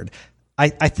forward. I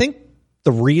think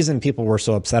the reason people were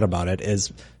so upset about it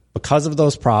is because of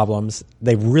those problems.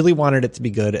 They really wanted it to be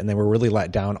good, and they were really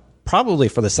let down probably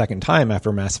for the second time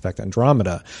after Mass Effect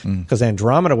Andromeda, because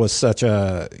Andromeda was such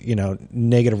a, you know,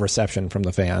 negative reception from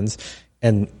the fans,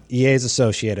 and EA is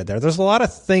associated there. There's a lot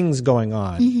of things going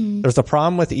on. There's a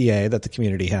problem with EA that the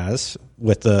community has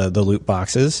with the loot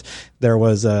boxes. There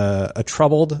was a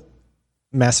troubled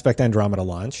Mass Effect Andromeda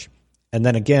launch. And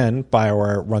then again,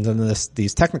 BioWare runs into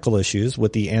these technical issues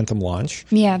with the Anthem launch.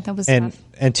 Yeah, that was tough.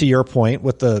 And to your point,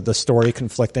 with the story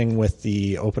conflicting with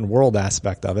the open world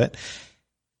aspect of it,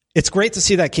 it's great to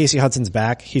see that Casey Hudson's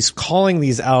back. He's calling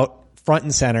these out front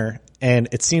and center, and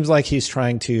it seems like he's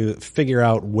trying to figure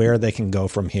out where they can go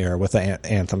from here with the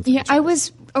Anthem franchise. Yeah, I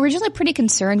was originally pretty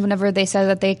concerned whenever they said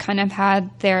that they kind of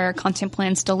had their content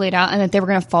plan still laid out and that they were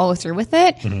going to follow through with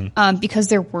it, because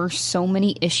there were so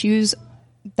many issues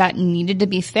that needed to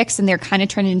be fixed, and they're kind of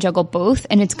trying to juggle both.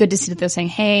 And it's good to see that they're saying,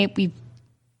 hey,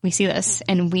 we see this,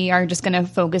 and we are just going to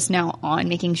focus now on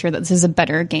making sure that this is a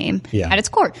better game at its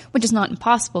core, which is not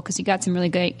impossible because you got some really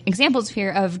good examples here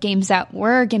of games that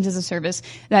were games as a service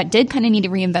that did kind of need to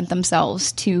reinvent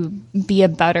themselves to be a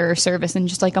better service and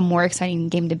just like a more exciting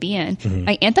game to be in.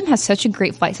 Like Anthem has such a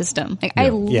great fight system. Like I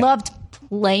loved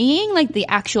playing, like the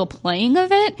actual playing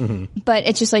of it, but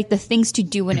it's just like the things to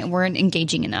do in it weren't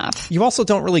engaging enough. You also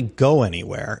don't really go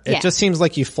anywhere. It just seems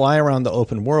like you fly around the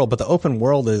open world, but the open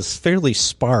world is fairly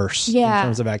sparse in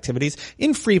terms of activities.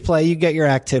 In free play, you get your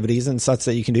activities and such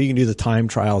that you can do. You can do the time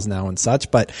trials now and such,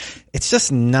 but it's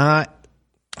just not,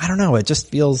 I don't know, it just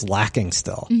feels lacking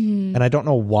still. And I don't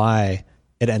know why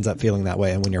it ends up feeling that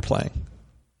way when you're playing.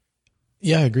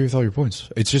 Yeah, I agree with all your points.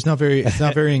 It's just not very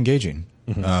engaging.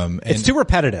 It's too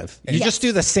repetitive. You just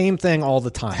do the same thing all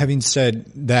the time. Having said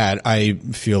that, I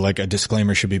feel like a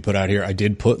disclaimer should be put out here. I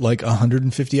did put like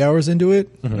 150 hours into it,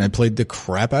 and I played the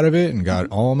crap out of it and got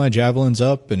all my javelins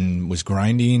up and was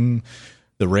grinding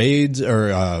the raids,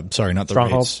 or sorry, not the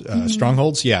Strongholds. raids,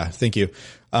 strongholds. Yeah, thank you.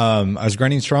 I was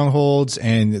grinding strongholds,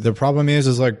 and the problem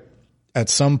is like, at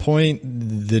some point,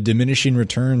 the diminishing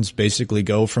returns basically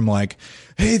go from like,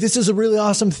 hey, this is a really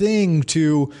awesome thing,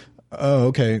 to oh,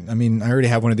 okay. I mean, I already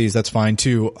have one of these. That's fine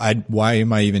too. Why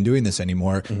am I even doing this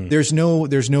anymore? Mm-hmm. There's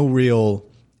no real,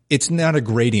 it's not a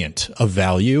gradient of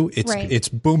value. It's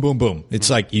boom, boom, boom. It's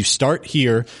like you start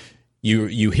here.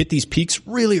 You hit these peaks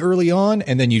really early on,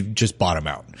 and then you just bottom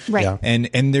out. Right. Yeah.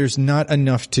 And there's not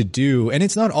enough to do. And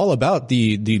it's not all about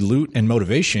the loot and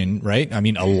motivation, right? I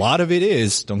mean, a lot of it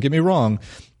is, don't get me wrong,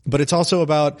 but it's also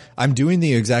about I'm doing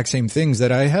the exact same things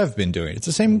that I have been doing. It's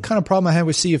the same kind of problem I had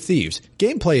with Sea of Thieves.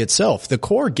 Gameplay itself, the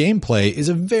core gameplay is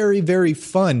a very, very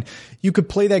fun. You could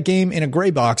play that game in a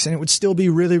gray box and it would still be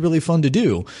really, really fun to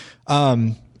do.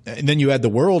 And then you add the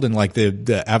world and like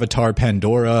the Avatar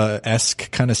Pandora-esque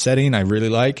kind of setting I really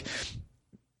like.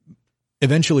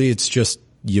 Eventually it's just,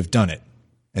 you've done it.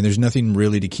 And there's nothing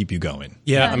really to keep you going.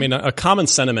 Yeah. I mean, a common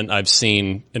sentiment I've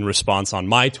seen in response on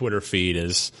my Twitter feed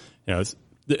is,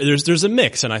 there's a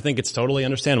mix, and I think it's totally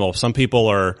understandable. Some people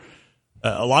are,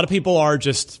 a lot of people are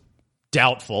just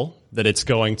doubtful that it's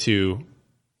going to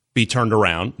be turned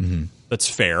around. Mm-hmm. That's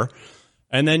fair.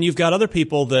 And then you've got other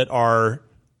people that are,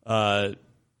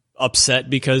 upset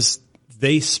because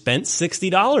they spent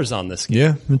 $60 on this game.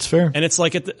 Yeah, it's fair. And it's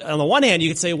like, on the one hand, you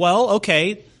could say, well,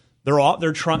 okay, they're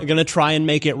going to try and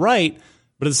make it right.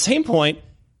 But at the same point,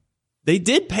 they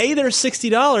did pay their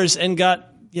 $60 and got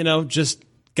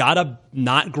a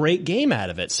not great game out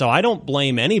of it. So I don't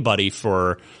blame anybody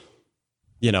for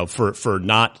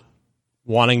not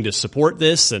wanting to support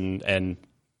this and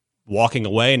walking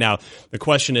away. Now, the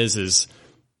question is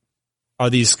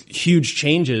are these huge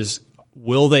changes,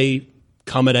 will they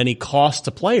come at any cost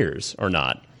to players or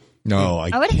not? No, I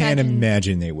can't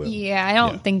imagine they will. Yeah, I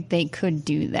don't think they could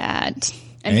do that.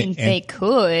 I mean, they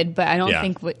could, but I don't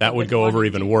think that would go over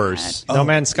even worse. No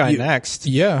Man's Sky Next.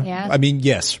 Yeah. I mean,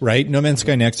 yes, right? No Man's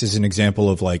Sky Next is an example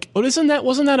of like... But wasn't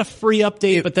that a free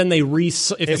update, but then they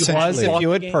if you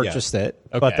had purchased it,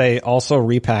 but they also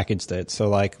repackaged it. So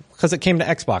like, because it came to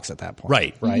Xbox at that point.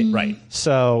 Right. Mm-hmm. Right.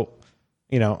 So...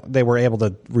 they were able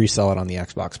to resell it on the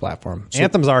Xbox platform. So,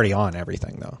 Anthem's already on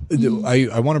everything, though.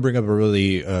 I want to bring up a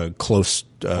really close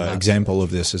example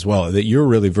of this as well that you're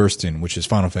really versed in, which is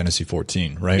Final Fantasy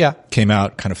XIV, right? Yeah. Came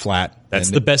out kind of flat. That's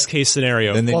the best case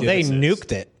scenario. They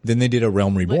nuked it. Then they did a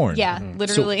Realm Reborn. Yeah,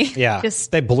 literally. So,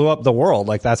 they blew up the world.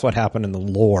 Like, that's what happened in the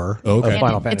lore of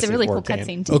Final Fantasy XIV. It's a really cool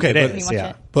cutscene, too.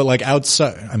 Okay, but like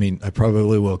outside, I mean, I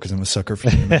probably will because I'm a sucker for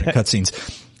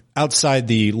cutscenes. Outside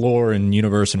the lore and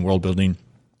universe and world building,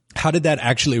 how did that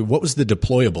actually, what was the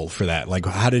deployable for that? Like,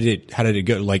 how did it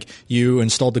go? Like, you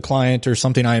installed the client or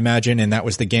something, I imagine, and that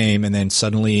was the game, and then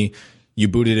suddenly you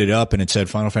booted it up and it said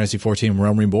Final Fantasy XIV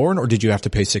Realm Reborn, or did you have to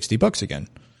pay $60 again?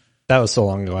 That was so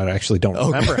long ago, I actually don't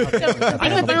remember. I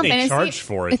don't think they charged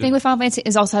for it. The thing with Final Fantasy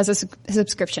is also has a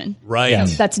subscription. Right. Yeah.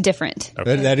 That's different.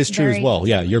 Okay. That is true as well.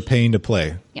 Yeah, you're paying to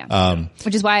play. Yeah.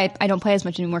 Which is why I don't play as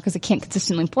much anymore, because I can't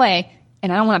consistently play,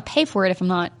 and I don't want to pay for it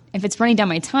if it's running down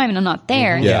my time and I'm not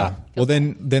there. Yeah. Well,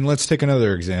 then let's take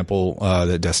another example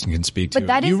that Destin can speak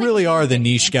to. You really are the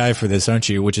niche guy for this, aren't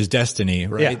you? Which is Destiny,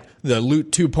 right? Yeah. The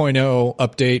Loot 2.0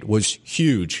 update was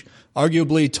huge.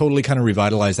 Arguably, totally kind of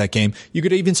revitalized that game. You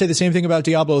could even say the same thing about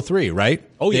Diablo 3, right?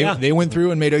 Oh, yeah. They went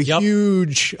through and made a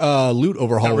huge loot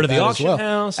overhaul. Got rid of the auction as well.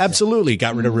 house. Absolutely.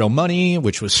 Got rid of real money,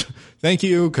 which was, thank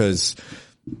you, because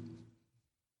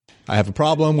I have a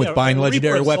problem with buying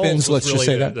legendary weapons. Let's just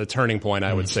say that. The turning point,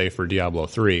 I would say, for Diablo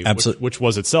 3, Absolutely. which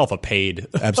was itself a paid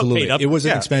Absolutely. A paid it was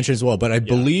an expansion as well, but I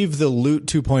believe the Loot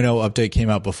 2.0 update came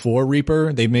out before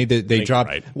Reaper. They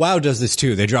dropped, WoW does this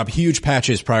too. They drop huge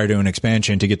patches prior to an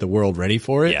expansion to get the world ready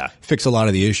for it. Yeah. Fix a lot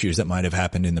of the issues that might have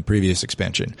happened in the previous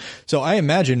expansion. So I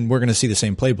imagine we're going to see the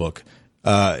same playbook.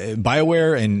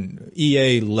 BioWare and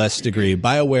EA less degree.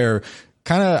 BioWare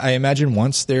kind of, I imagine,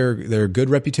 wants their good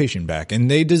reputation back,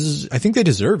 and I think they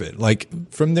deserve it.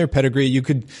 Like, from their pedigree, you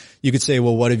could say,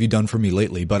 well, what have you done for me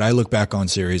lately? But I look back on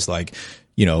series like,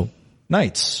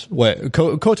 Knights,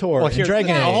 KOTOR, and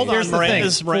Dragon Age. Hold on, here's the thing.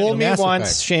 Fool me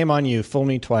once, shame on you. Fool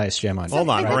me twice, shame on you. Hold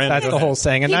on, Miranda. That's the whole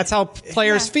saying, and that's how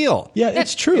players feel. Yeah,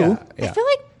 it's true. Yeah. I feel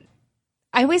like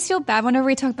I always feel bad whenever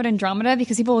we talk about Andromeda,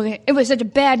 because people, it was such a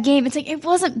bad game. It's like, it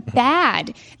wasn't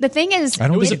bad. The thing is,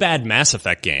 it was a bad Mass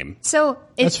Effect game. So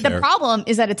the problem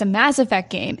is that it's a Mass Effect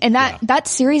game, and that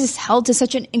series is held to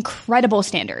such an incredible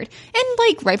standard, and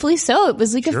like rightfully so. It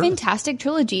was like a fantastic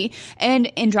trilogy,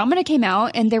 and Andromeda came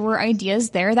out, and there were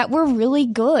ideas there that were really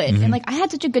good, and like I had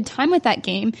such a good time with that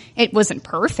game. It wasn't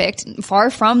perfect, far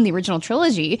from the original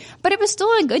trilogy, but it was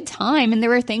still a good time, and there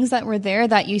were things that were there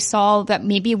that you saw that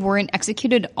maybe weren't executed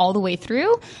all the way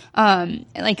through.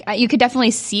 Like you could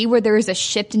definitely see where there was a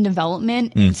shift in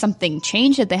development and something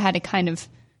changed, that they had to kind of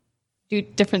do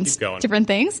different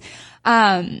things.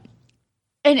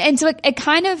 And so it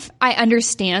kind of, I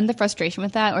understand the frustration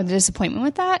with that or the disappointment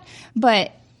with that,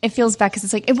 but it feels bad because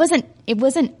it's like, it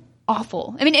wasn't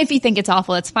awful. I mean, if you think it's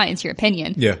awful, it's fine. It's your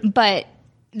opinion. Yeah. But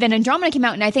then Andromeda came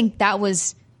out, and I think that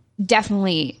was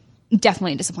definitely a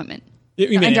disappointment.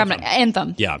 You mean Andromeda,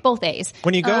 Anthem. Yeah. Both A's.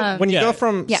 When you go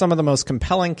from some of the most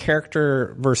compelling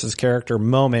character versus character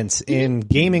moments in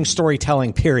gaming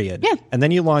storytelling, period, and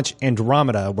then you launch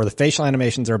Andromeda, where the facial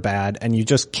animations are bad, and you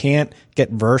just can't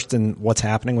get versed in what's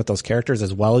happening with those characters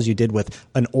as well as you did with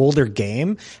an older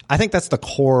game. I think that's the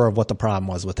core of what the problem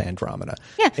was with Andromeda.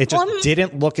 Yeah. It just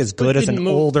didn't look as good as an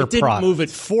older product. It didn't move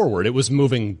it forward. It was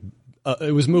moving.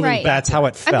 Right. That's how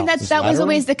it felt. I mean, that was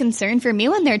always the concern for me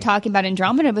when they're talking about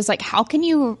Andromeda. It was like, how can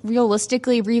you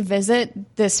realistically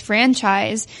revisit this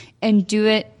franchise and do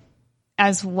it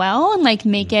as well and like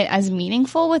make it as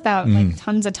meaningful without like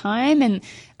tons of time? And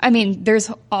I mean, there's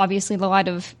obviously a lot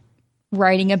of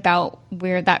writing about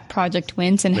where that project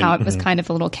went and how it was kind of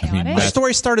a little chaotic. The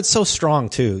story started so strong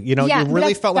too. You know, you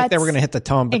really felt like they were going to hit the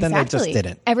tone, but then they just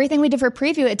didn't. Everything we did for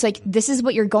preview, it's like, this is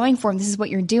what you're going for and this is what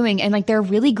you're doing. And like, there are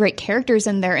really great characters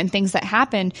in there and things that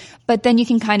happened. But then you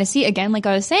can kind of see, again, like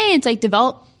I was saying, it's like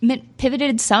development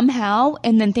pivoted somehow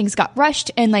and then things got rushed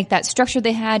and like that structure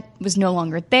they had was no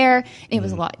longer there. It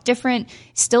was a lot different.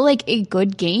 Still like a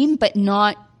good game, but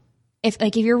not.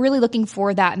 If you're really looking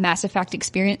for that Mass Effect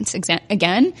experience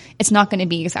again, it's not going to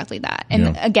be exactly that.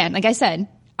 And again, like I said,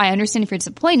 I understand if you're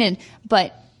disappointed,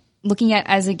 but looking at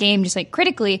as a game, just like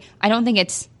critically, I don't think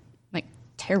it's like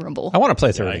terrible. I want to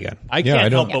play through it again. I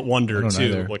can't help but wonder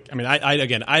too. Like, I mean,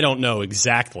 I don't know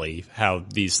exactly how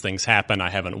these things happen. I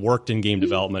haven't worked in game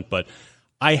development, but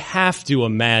I have to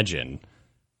imagine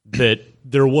that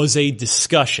there was a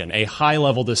discussion, a high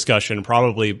level discussion,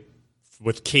 probably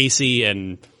with Casey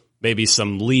and maybe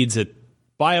some leads at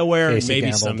BioWare, and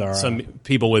maybe some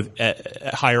people with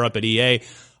higher up at EA,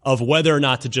 of whether or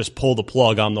not to just pull the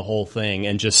plug on the whole thing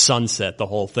and just sunset the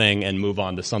whole thing and move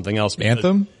on to something else.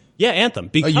 Anthem? Yeah, Anthem.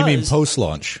 Because, you mean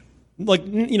post-launch? Like,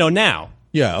 you know, now.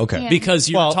 Yeah, okay. Yeah. Because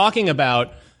you're talking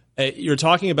about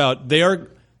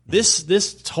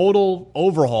this total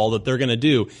overhaul that they're going to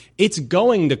do. It's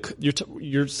going to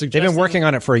you're suggesting they've been working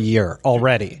on it for a year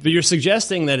already. But you're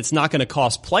suggesting that it's not going to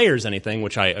cost players anything,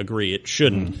 which I agree it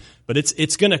shouldn't. But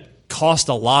it's going to cost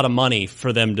a lot of money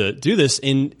for them to do this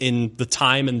in the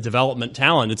time and development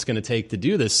talent it's going to take to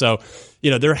do this. So,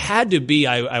 you know, there had to be,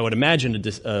 I would imagine,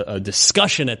 a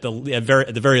discussion at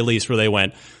the very least where they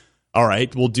went, all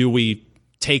right, well, do we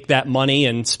take that money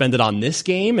and spend it on this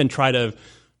game and try to,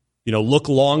 you know, look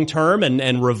long term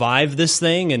and revive this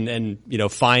thing and you know,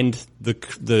 find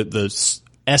the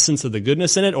essence of the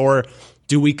goodness in it, or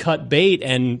do we cut bait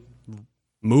and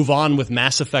move on with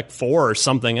Mass Effect 4 or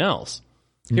something else?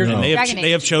 And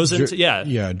they have chosen to,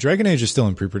 yeah. Dragon Age is still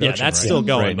in pre-production. Yeah, that's still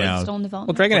going right now. Still in development.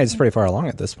 Well, Dragon Age is pretty far along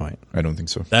at this point. I don't think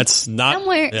so. That's not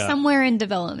somewhere in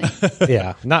development.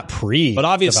 Yeah, not pre. But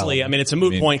obviously, I mean, it's a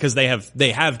moot point because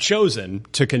they have chosen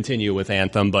to continue with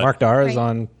Anthem. But Mark Darr is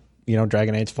on, you know,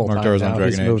 Dragon Age full time now.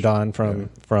 He's moved on from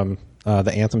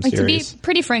the Anthem series. To be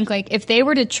pretty frank, like if they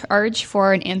were to charge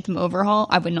for an Anthem overhaul,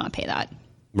 I would not pay that.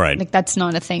 Right. Like that's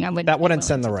not a thing I would. That wouldn't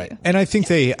send the right. And I think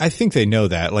they know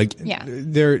that. Like,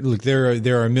 there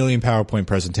are a million PowerPoint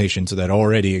presentations that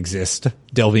already exist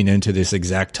delving into this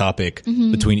exact topic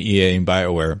between EA and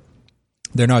BioWare.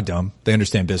 They're not dumb. They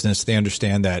understand business. They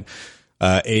understand that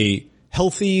a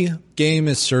healthy game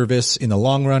as service in the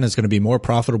long run is going to be more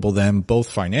profitable than both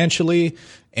financially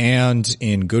and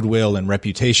in goodwill and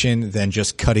reputation than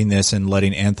just cutting this and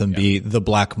letting Anthem be the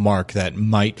black mark that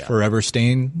might forever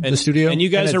stain the studio. And you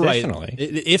guys are right.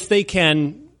 If they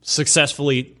can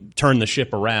successfully turn the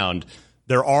ship around,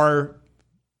 there are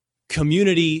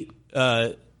community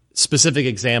specific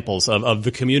examples of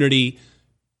the community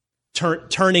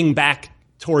turning back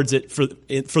towards it for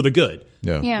the good.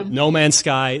 Yeah. No Man's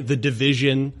Sky, The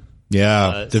Division.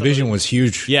 Yeah, Division was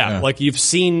huge. Yeah, like you've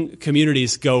seen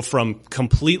communities go from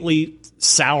completely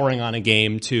souring on a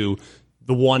game to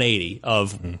the 180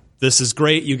 of this is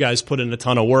great. You guys put in a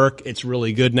ton of work. It's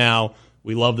really good now.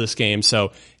 We love this game.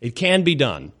 So it can be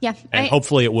done. Yeah. And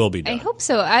hopefully it will be done. I hope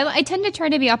so. I tend to try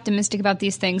to be optimistic about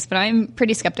these things, but I'm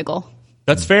pretty skeptical.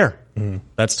 That's fair.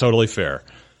 That's totally fair.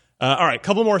 All right,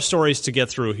 couple more stories to get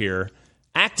through here.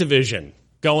 Activision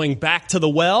going back to the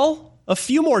well a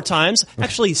few more times,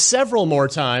 actually several more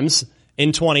times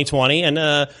in 2020,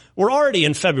 and we're already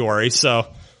in February, so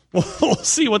we'll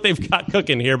see what they've got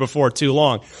cooking here before too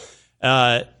long.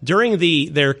 During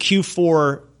their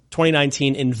Q4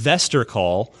 2019 investor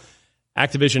call,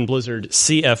 Activision Blizzard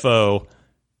CFO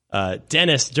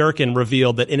Dennis Durkin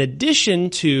revealed that in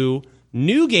addition to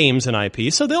new games and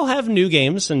IP, so they'll have new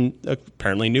games and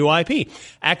apparently new IP.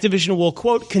 Activision will,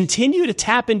 quote, continue to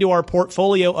tap into our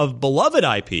portfolio of beloved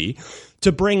IP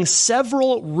to bring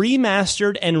several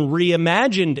remastered and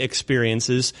reimagined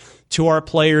experiences to our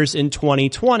players in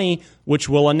 2020, which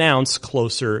we'll announce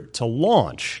closer to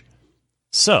launch.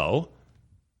 So,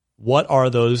 what are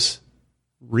those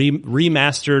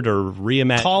remastered or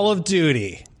reimagined? Call of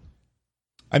Duty.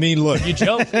 I mean, look, You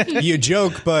joke. you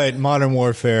joke, but Modern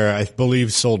Warfare, I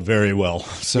believe, sold very well.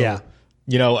 So, Yeah.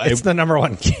 you know, It's the number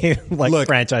one game Look,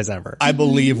 franchise ever. I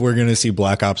believe we're going to see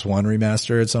Black Ops 1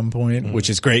 remaster at some point, which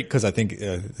is great because I think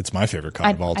it's my favorite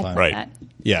COD of all time. Right.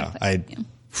 Yeah.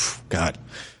 God.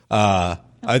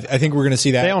 I think we're going to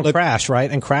see that. They own Look, Crash,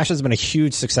 right? And Crash has been a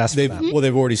huge success for them. Well,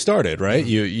 they've already started, right?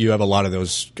 You have a lot of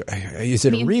those. Is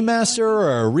it a remaster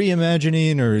or a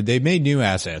reimagining, or they made new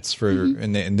assets for,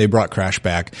 and they brought Crash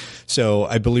back. So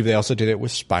I believe they also did it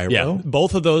with Spyro. Yeah,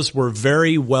 both of those were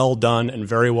very well done and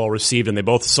very well received, and they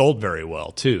both sold very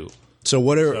well too. So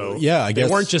what are? I guess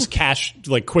They weren't just cash,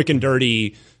 like quick and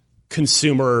dirty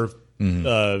consumer,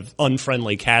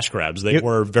 unfriendly cash grabs. They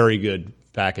were very good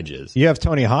packages. You have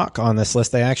Tony Hawk on this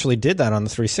list. They actually did that on the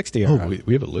 360 era.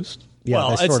 we have a list. Yeah,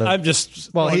 well, they sort of- I'm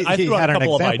just. Well, I he threw out had a an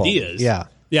couple of example. ideas. Yeah.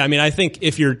 Yeah. I mean, I think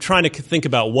if you're trying to think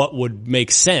about what would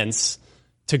make sense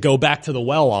to go back to the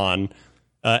well on,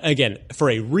 again, for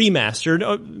a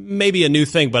remastered, maybe a new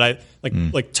thing, but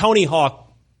like Tony Hawk's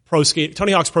Pro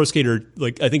Skater,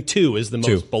 like I think 2 is the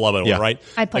most beloved one, right?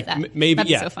 I'd play like, that. Maybe That'd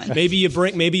be so fun. maybe you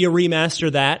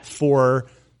remaster that for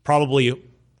probably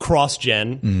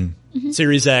cross-gen,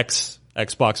 Series X,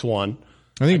 Xbox One.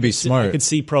 I think it'd be smart. I could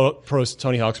see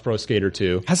Tony Hawk's Pro Skater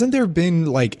 2. Hasn't there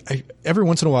been every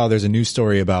once in a while there's a news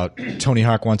story about Tony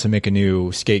Hawk wants to make a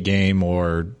new skate game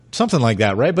or something like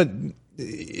that, right? But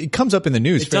it comes up in the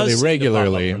news fairly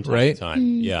regularly, right?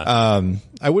 Yeah.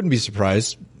 I wouldn't be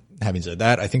surprised. Having said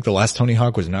that, I think the last Tony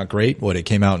Hawk was not great. It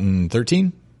came out in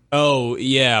 13? Oh,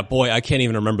 yeah. Boy, I can't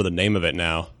even remember the name of it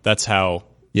now. That's how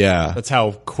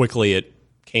quickly it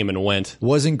came and went.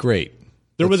 Wasn't great.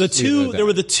 There were the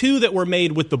two that were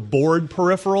made with the board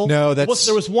peripheral. No, there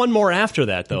was one more after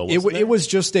that though. It was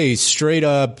just a straight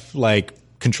up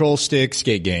control stick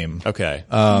skate game. Okay.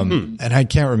 And I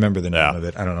can't remember the name of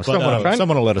it. I don't know.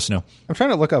 Someone will let us know. I'm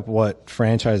trying to look up what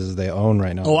franchises they own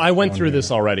right now. Oh, I went through this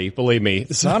already. Believe me,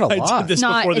 it's not a lot. I did this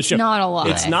before the show. It's not a lot.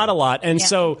 It's not a lot. And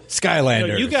so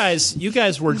Skylanders. You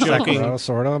guys were joking.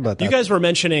 Sort of, but you guys were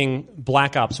mentioning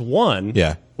Black Ops 1,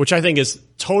 which I think is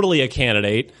totally a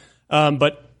candidate.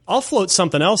 But I'll float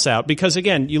something else out because,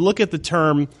 again, you look at the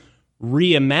term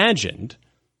reimagined.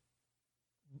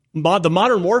 The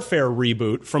Modern Warfare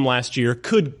reboot from last year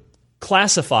could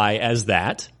classify as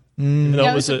that.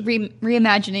 That was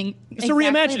reimagining. It's a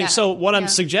reimagining. That. So what I'm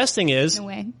suggesting is No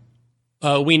way.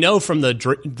 we know from the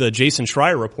Jason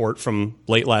Schreier report from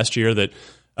late last year that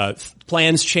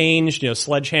plans changed.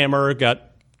 Sledgehammer got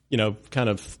kind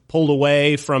of pulled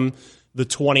away from the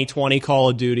 2020 Call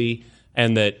of Duty,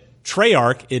 and that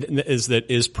Treyarch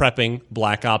is prepping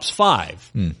Black Ops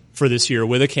 5 for this year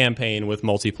with a campaign with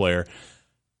multiplayer.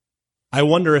 I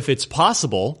wonder if it's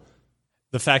possible,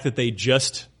 the fact that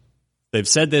they've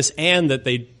said this and that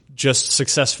they just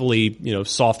successfully,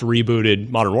 soft rebooted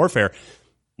Modern Warfare,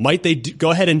 might they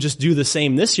go ahead and just do the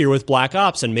same this year with Black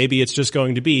Ops, and maybe it's just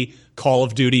going to be Call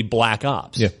of Duty Black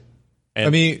Ops. Yeah.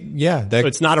 And so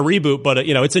it's not a reboot, but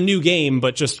it's a new game,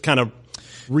 but just kind of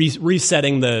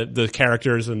resetting the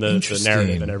characters and the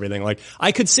narrative and everything. Like,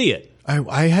 I could see it.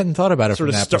 I hadn't thought about it sort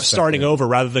from of that starting over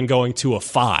rather than going to a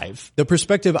 5. The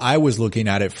perspective I was looking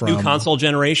at it from, new console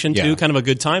generation too, kind of a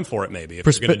good time for it maybe if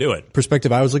you're going to do it.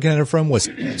 Perspective I was looking at it from was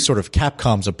sort of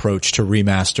Capcom's approach to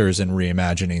remasters and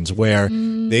reimaginings, where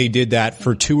they did that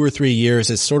for 2 or 3 years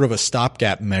as sort of a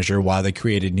stopgap measure while they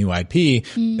created new IP.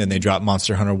 Then they dropped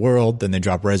Monster Hunter World, then they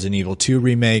dropped Resident Evil 2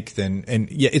 remake.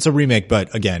 It's a remake,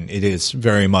 but again, it is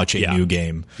very much a new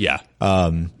game. Yeah.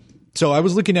 So I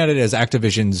was looking at it as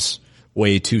Activision's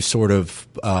way to sort of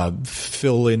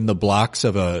fill in the blocks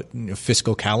of a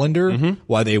fiscal calendar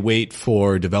while they wait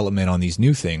for development on these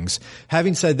new things.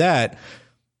 Having said that,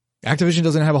 Activision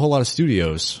doesn't have a whole lot of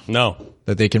studios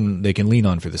that they can lean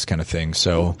on for this kind of thing.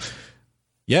 So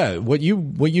yeah, what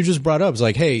you just brought up is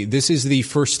like, hey, this is the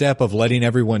first step of letting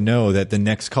everyone know that the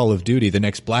next Call of Duty, the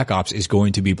next Black Ops is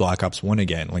going to be Black Ops 1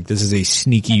 again. Like, this is a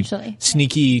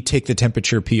sneaky take the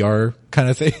temperature PR kind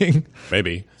of thing.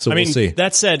 Maybe. So we'll see.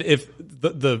 That said, if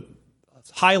the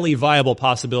highly viable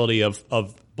possibility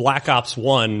of Black Ops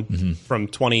 1 from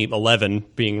 2011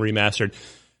 being remastered,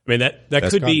 I mean, that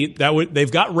could be,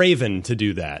 they've got Raven to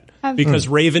do that because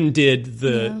Raven did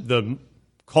the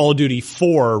Call of Duty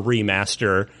 4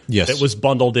 remaster that was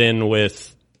bundled in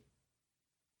with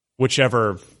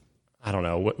whichever, I don't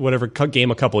know, whatever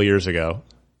game a couple of years ago.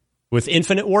 With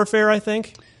Infinite Warfare, I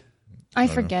think. I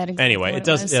forget exactly. Anyway, it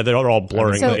does. Yeah, they're all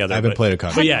blurring together. I haven't played a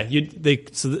copy. But yeah,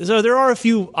 so there are a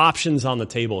few options on the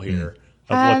table here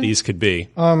of what these could be.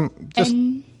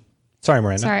 Sorry,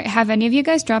 Miranda. Sorry, have any of you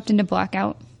guys dropped into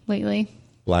Blackout lately?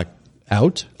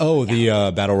 Blackout? Oh,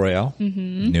 the Battle Royale?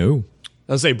 Mm-hmm. No.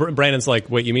 I was say Brandon's like,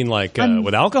 wait, you mean like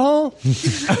with alcohol?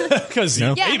 Because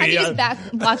Yeah, maybe have you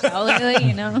just blocked out lately,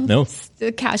 you know? No. It's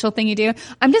the casual thing you do.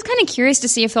 I'm just kind of curious to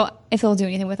see if they'll do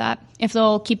anything with that. If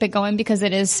they'll keep it going because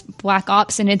it is Black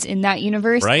Ops and it's in that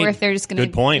universe, right. or if they're just going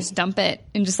to just dump it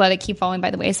and just let it keep falling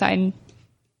by the wayside. And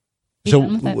so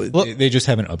they just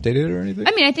haven't updated it or anything?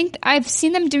 I mean, I think I've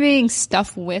seen them doing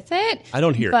stuff with it. I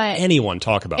don't hear anyone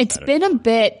talk about It's been a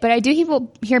bit, but I do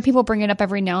hear people bring it up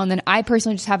every now and then. I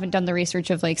personally just haven't done the research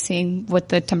of like seeing what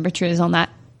the temperature is on that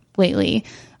lately.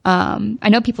 I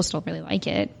know people still really like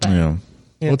it. But Yeah.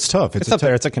 Well, it's tough. It's up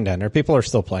there. It's a contender. People are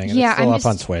still playing it. Yeah, it's still up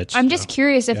on Twitch. I'm just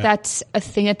curious if that's a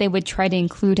thing that they would try to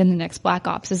include in the next Black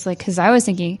Ops. Is like, because I was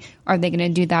thinking, are they going to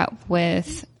do that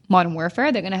with Modern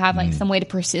Warfare? They're going to have like some way to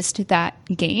persist that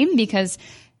game, because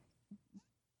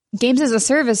games as a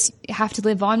service have to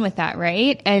live on with that,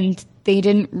 right? And they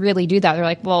didn't really do that. They're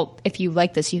like, well, if you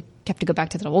like this, you have to go back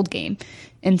to the old game.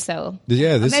 And so,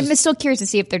 I'm still curious to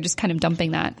see if they're just kind of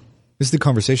dumping that. This is the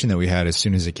conversation that we had as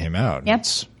soon as it came out. Yep.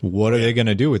 What are they going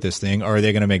to do with this thing? Are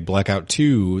they going to make Blackout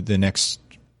 2 the next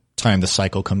time the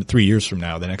cycle comes, 3 years from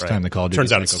now, the next time the Call of Duty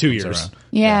Turns out it's 2 years.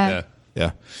 Around?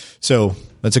 Yeah. So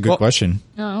that's a good question.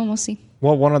 Oh, we'll see.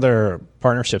 Well, one of their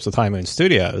partnerships with High Moon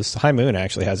Studios, High Moon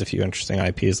actually has a few interesting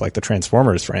IPs like the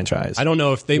Transformers franchise. I don't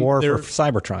know if they're for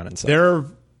Cybertron and stuff.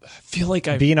 I feel like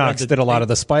Beanox did a lot of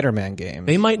the Spider-Man games.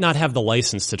 They might not have the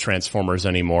license to Transformers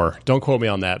anymore. Don't quote me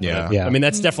on that. But Yeah. I mean,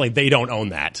 that's definitely, they don't own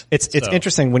that. It's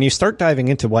interesting when you start diving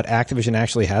into what Activision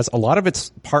actually has. A lot of it's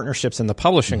partnerships in the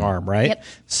publishing arm, right? Yep.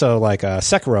 So like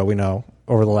Sekiro, we know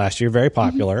over the last year, very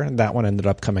popular. That one ended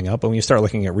up coming up. But when you start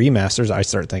looking at remasters, I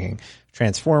start thinking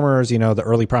Transformers, the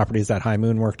early properties that High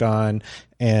Moon worked on.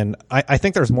 And I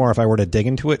think there's more if I were to dig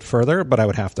into it further, but I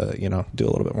would have to, do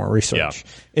a little bit more research.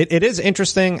 Yeah. It is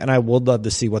interesting, and I would love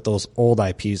to see what those old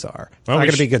IPs are. It's not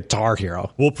going to be Guitar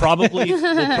Hero. We'll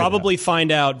probably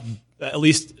find out at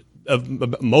least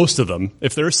most of them.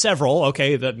 If there are several,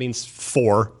 okay, that means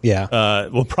 4. Yeah.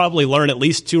 We'll probably learn at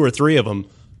least 2 or 3 of them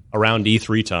around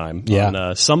E3 time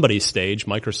on somebody's stage,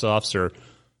 Microsoft's or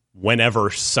whenever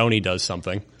Sony does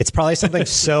something. It's probably something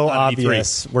so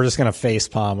obvious we're just going to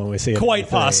facepalm when we see it. Quite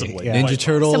possibly. Yeah. Ninja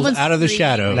Turtles Out of the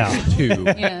Shadow 2.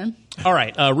 Yeah. All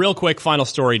right, real quick, final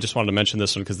story. Just wanted to mention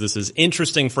this one because this is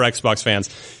interesting for Xbox fans.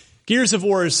 Gears of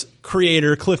War's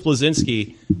creator, Cliff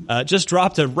Bleszinski, just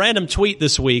dropped a random tweet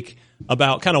this week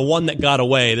about kind of one that got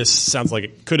away. This sounds like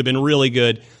it could have been really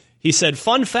good. He said,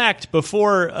 fun fact,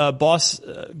 before Boss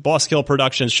Kill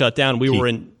Productions shut down, we were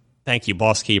in... Thank you,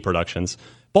 Boss Key Productions.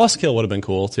 Boss Kill would have been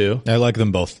cool, too. I like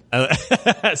them both.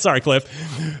 Sorry, Cliff.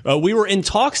 We were in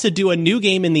talks to do a new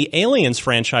game in the Aliens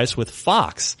franchise with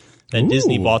Fox. Then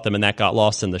Disney bought them, and that got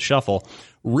lost in the shuffle.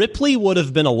 Ripley would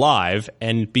have been alive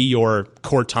and be your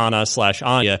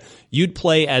Cortana/Anya. You'd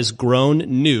play as grown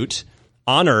Newt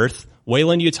on Earth.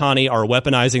 Wayland Yutani are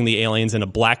weaponizing the aliens in a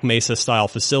Black Mesa-style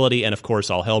facility, and of course,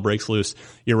 all hell breaks loose.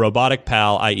 Your robotic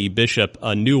pal, i.e. Bishop,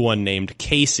 a new one named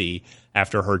Casey,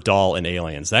 after her doll in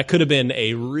Aliens. That could have been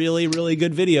a really, really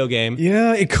good video game.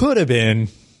 Yeah, it could have been.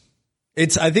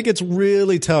 I think it's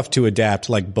really tough to adapt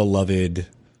like beloved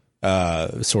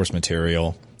source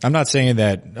material. I'm not saying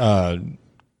that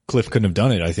Cliff couldn't have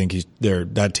done it. I think they're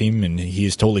that team and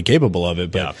he's totally capable of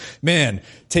it. But man,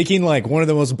 taking like one of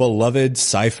the most beloved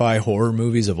sci-fi horror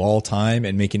movies of all time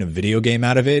and making a video game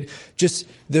out of it, just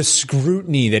the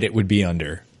scrutiny that it would be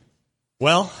under.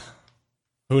 Well,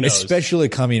 who knows? Especially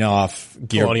coming off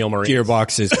Colonial Marines.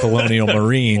 Gearbox's Colonial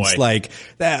Marines. Like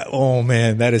that. Oh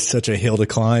man, that is such a hill to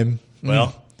climb.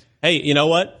 Well, hey, you know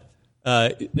what?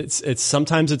 It's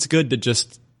sometimes it's good to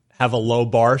just have a low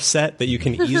bar set that you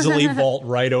can easily vault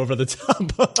right over the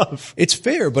top of. It's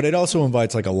fair, but it also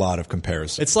invites like a lot of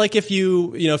comparison. It's like if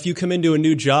you come into a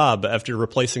new job after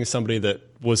replacing somebody that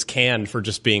was canned for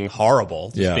just being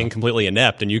horrible, just being completely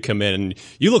inept, and you come in and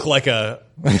you look like a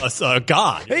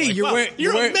god. Hey, like,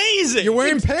 you're amazing. You're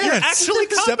wearing pants. You're actually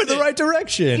competent. Step in the right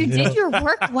direction. You did your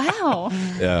work. Wow.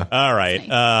 Yeah. All right.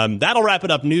 That'll wrap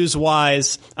it up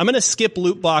news-wise. I'm going to skip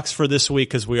Lootbox for this week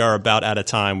because we are about out of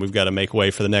time. We've got to make way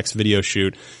for the next video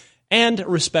shoot and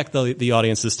respect the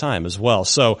audience's time as well.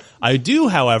 So I do,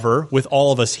 however, with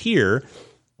all of us here,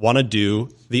 want to do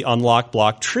the Unlock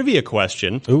Block trivia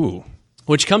question. Ooh.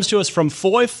 Which comes to us from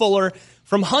Foy Fuller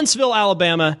from Huntsville,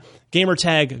 Alabama.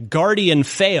 Gamertag Guardian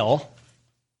Fail.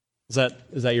 Is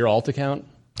that your alt account?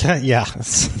 Yeah.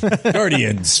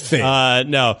 Guardians fail.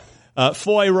 No.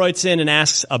 Foy writes in and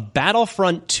asks a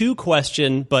Battlefront 2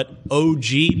 question, but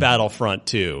OG Battlefront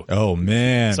 2. Oh,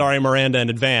 man. Sorry, Miranda, in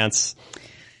advance.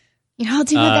 I'll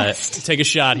do my best. Take a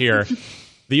shot here.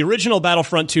 The original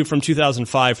Battlefront 2 from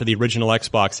 2005 for the original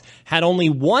Xbox had only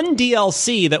one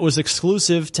DLC that was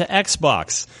exclusive to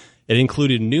Xbox. It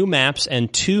included new maps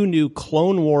and 2 new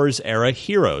Clone Wars-era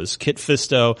heroes, Kit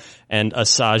Fisto and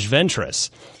Asajj Ventress.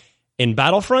 In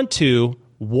Battlefront 2,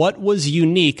 what was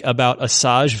unique about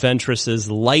Asajj Ventress's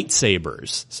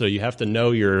lightsabers? So you have to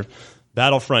know your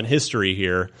Battlefront history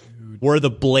here. Were the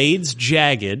blades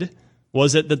jagged?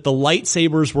 Was it that the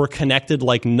lightsabers were connected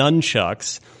like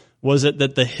nunchucks? Was it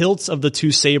that the hilts of the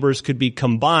 2 sabers could be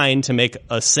combined to make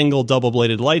a single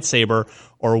double-bladed lightsaber?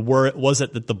 Or was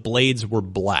it that the blades were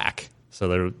black? So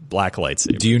they're black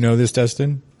lightsabers. Do you know this,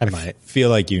 Destin? I might.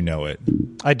 Feel like you know it.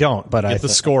 I don't, but Get the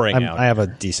scoring out. I have a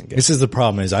decent guess. This is the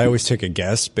problem is I always take a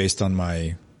guess based on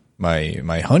my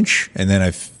hunch, and then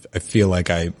I feel like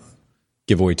I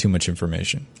give away too much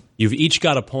information. You've each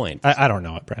got a point. I don't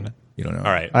know it, Brandon. You don't know.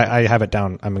 All right. I have it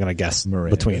down. I'm going to guess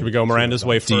Miranda. between. Here we go. Miranda's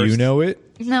way first. Do you know it?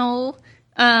 No.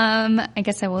 I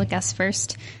guess I will guess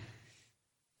first.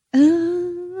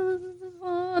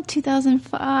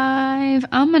 2005.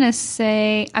 I'm going to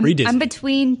say I'm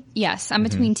between I'm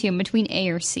between two. I'm between A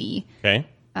or C. Okay.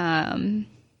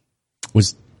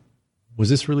 Was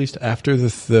this released after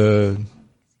the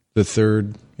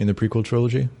third in the prequel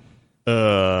trilogy?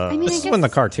 I mean, This is when the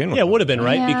cartoon was. Yeah, it would have been,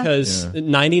 right? Yeah. Because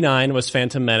 99 was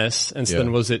Phantom Menace, and so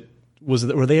then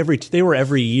they were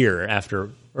every year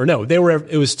after, or no,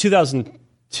 it was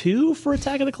 2002 for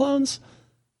Attack of the Clones.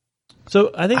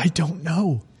 So I think I don't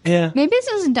know. Yeah. Maybe this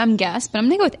is a dumb guess, but I'm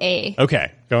going to go with A.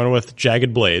 Okay, going with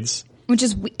Jagged Blades. Which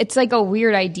is, it's like a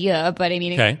weird idea, but I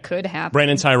mean, Okay. it could happen.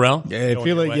 Brandon Tyrell. Yeah, I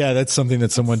feel like that's something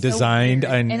that someone designed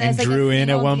weird. and it's like drew a in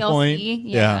at single one DLC. point.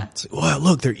 Yeah. It's like, wow,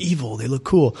 look, they're evil. They look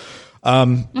cool.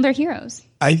 Well, they're heroes.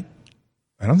 I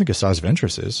don't think Asajj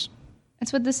Ventress is.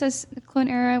 That's what this says, the Clone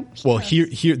Era. Well,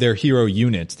 heroes. here they're hero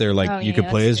units. They're like Oh, you yeah, could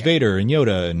play that's as true. Vader and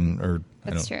Yoda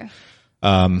That's true.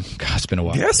 God, it's been a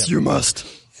while. Yes, you must.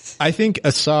 I think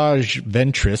Asajj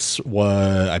Ventress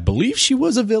I believe she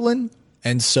was a villain,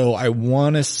 and so I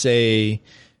want to say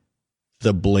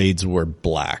the blades were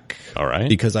black. All right.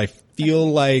 Because I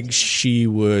feel like she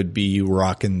would be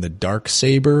rocking the dark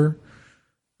saber.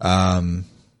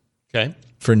 Okay.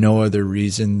 For no other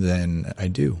reason than I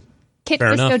do. Kit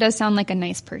Fair Fisto enough. does sound like a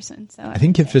nice person, so I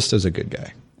think Kit Fisto's a good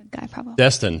guy. good guy probably.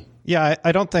 Destin. Yeah,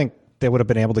 I don't think they would have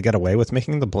been able to get away with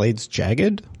making the blades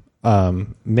jagged.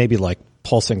 Maybe like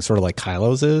pulsing, sort of like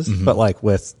Kylo's is, but like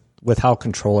with how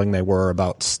controlling they were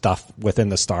about stuff within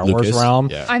the Star Wars Lucas? realm.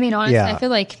 Yeah. I mean, honestly, Yeah. I feel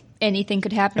like anything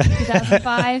could happen in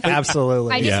 2005.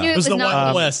 Absolutely. I just knew it was the one not on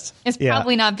the B. list. It's Yeah.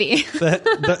 probably not B.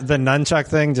 the nunchuck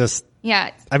thing just.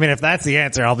 Yeah. I mean, if that's the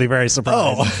answer, I'll be very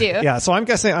surprised. too. Yeah, so I'm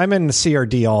guessing I'm in C or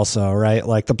D also, right?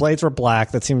 Like the blades were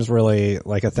black. That seems really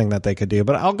like a thing that they could do.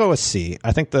 But I'll go with C.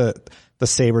 I think the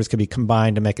sabers could be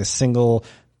combined to make a single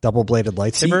double-bladed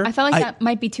lightsaber. I felt like that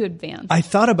might be too advanced. I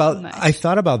thought about much.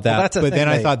 that, that's a but thing then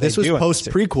I they- thought this they was do in post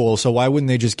prequel, so why wouldn't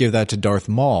they just give that to Darth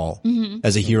Maul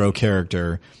as a hero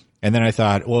character? And then I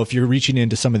thought, well, if you're reaching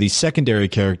into some of these secondary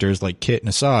characters like Kit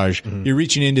and Asajj, you're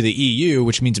reaching into the EU,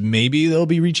 which means maybe they'll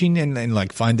be reaching and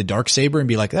like find the dark saber and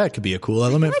be like, that could be a cool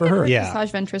element for her. Yeah.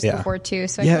 Asajj Ventress Yeah. before too,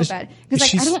 so I Yeah, feel bad. 'Cause,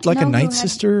 she's I don't like a know who night had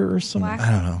sister or something. black-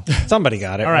 I don't know. Somebody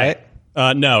got it, All right.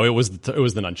 right? No, it was the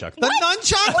nunchuck. The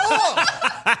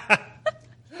nunchuck.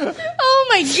 Oh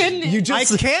my goodness. You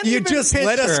just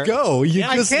let us go. You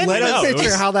I just can't let even us. It picture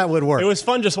was- how that would work. It was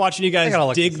fun just watching you guys gotta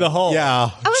look dig this the hole. Yeah.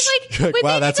 I was like, would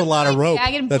wow, they that's a make lot of like rope.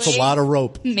 jagged That's a lot of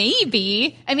rope.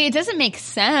 Maybe. I mean, it doesn't make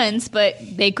sense, but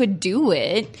they could do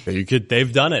it.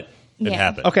 They've done it. It Yeah.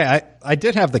 happened. Okay, I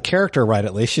did have the character right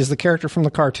at least. She's the character from the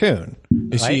cartoon.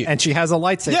 Is Right? she- And she has a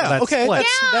lightsaber Yeah, that okay,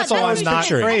 splits. that's all I was not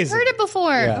picturing. crazy. I've heard it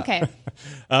before. Okay.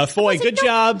 Foy, good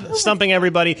job stumping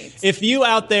everybody. If you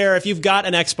out there, if you've got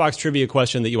an Xbox trivia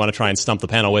question that you want to try and stump the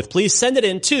panel with, please send it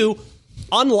in to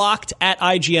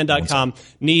unlocked@ign.com.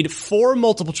 Need 4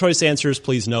 multiple choice answers.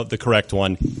 Please note the correct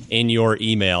one in your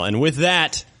email. And with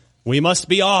that, we must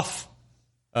be off.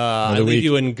 I leave week.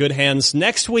 you in good hands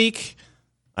next week.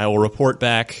 I will report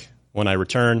back when I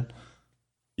return.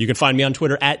 You can find me on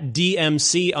Twitter at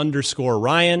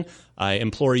DMC_Ryan. I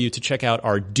implore you to check out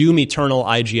our Doom Eternal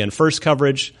IGN First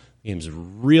coverage. The game's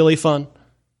really fun.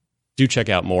 Do check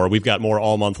out more. We've got more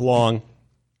all month long.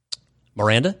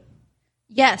 Miranda?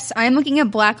 Yes, I'm looking at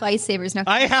black lightsabers now.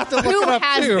 I have to look Who it up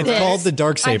has too. this? It's called the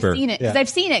Darksaber. I've seen it because I've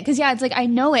seen it because it's like I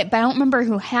know it, but I don't remember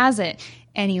who has it.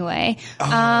 Anyway,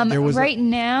 right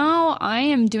now I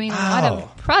am doing a lot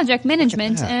of project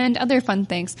management and other fun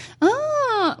things.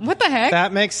 Oh, what the heck?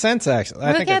 That makes sense, actually. I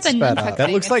Look think at it's the sped nunchuck up. That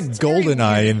thing. looks like It's very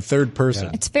GoldenEye weird. in third person.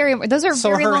 It's very. Those are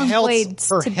So very her long hilts, blades.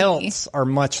 her to be. hilts are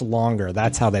much longer.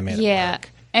 That's how they made it Yeah. work.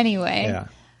 Anyway. Yeah.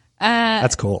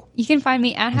 That's cool. You can find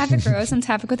me at Havoc Rose and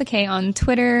Havoc with a K on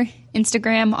Twitter,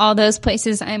 Instagram, all those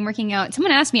places. I'm working out.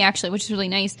 Someone asked me actually, which is really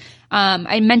nice.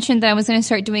 I mentioned that I was going to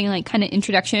start doing like kind of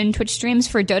introduction Twitch streams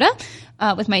for Dota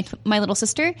with my little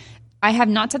sister. I have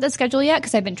not set the schedule yet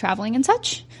because I've been traveling and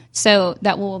such. So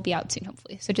that will be out soon,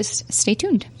 hopefully. So just stay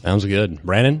tuned. Sounds good.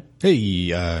 Brandon?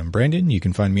 Hey, I'm Brandon. You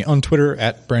can find me on Twitter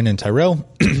at Brandon Tyrell.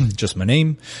 Just my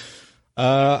name.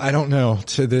 I don't know.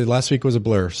 The last week was a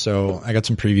blur, so I got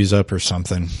some previews up or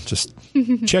something. Just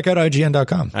check out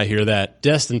IGN.com. I hear that.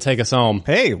 Destin, take us home.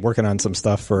 Hey, working on some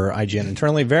stuff for IGN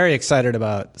internally. Very excited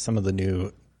about some of the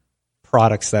new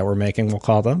products that we're making, we'll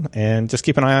call them. And just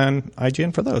keep an eye on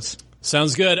IGN for those.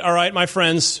 Sounds good. All right, my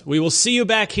friends. We will see you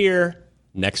back here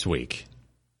next week.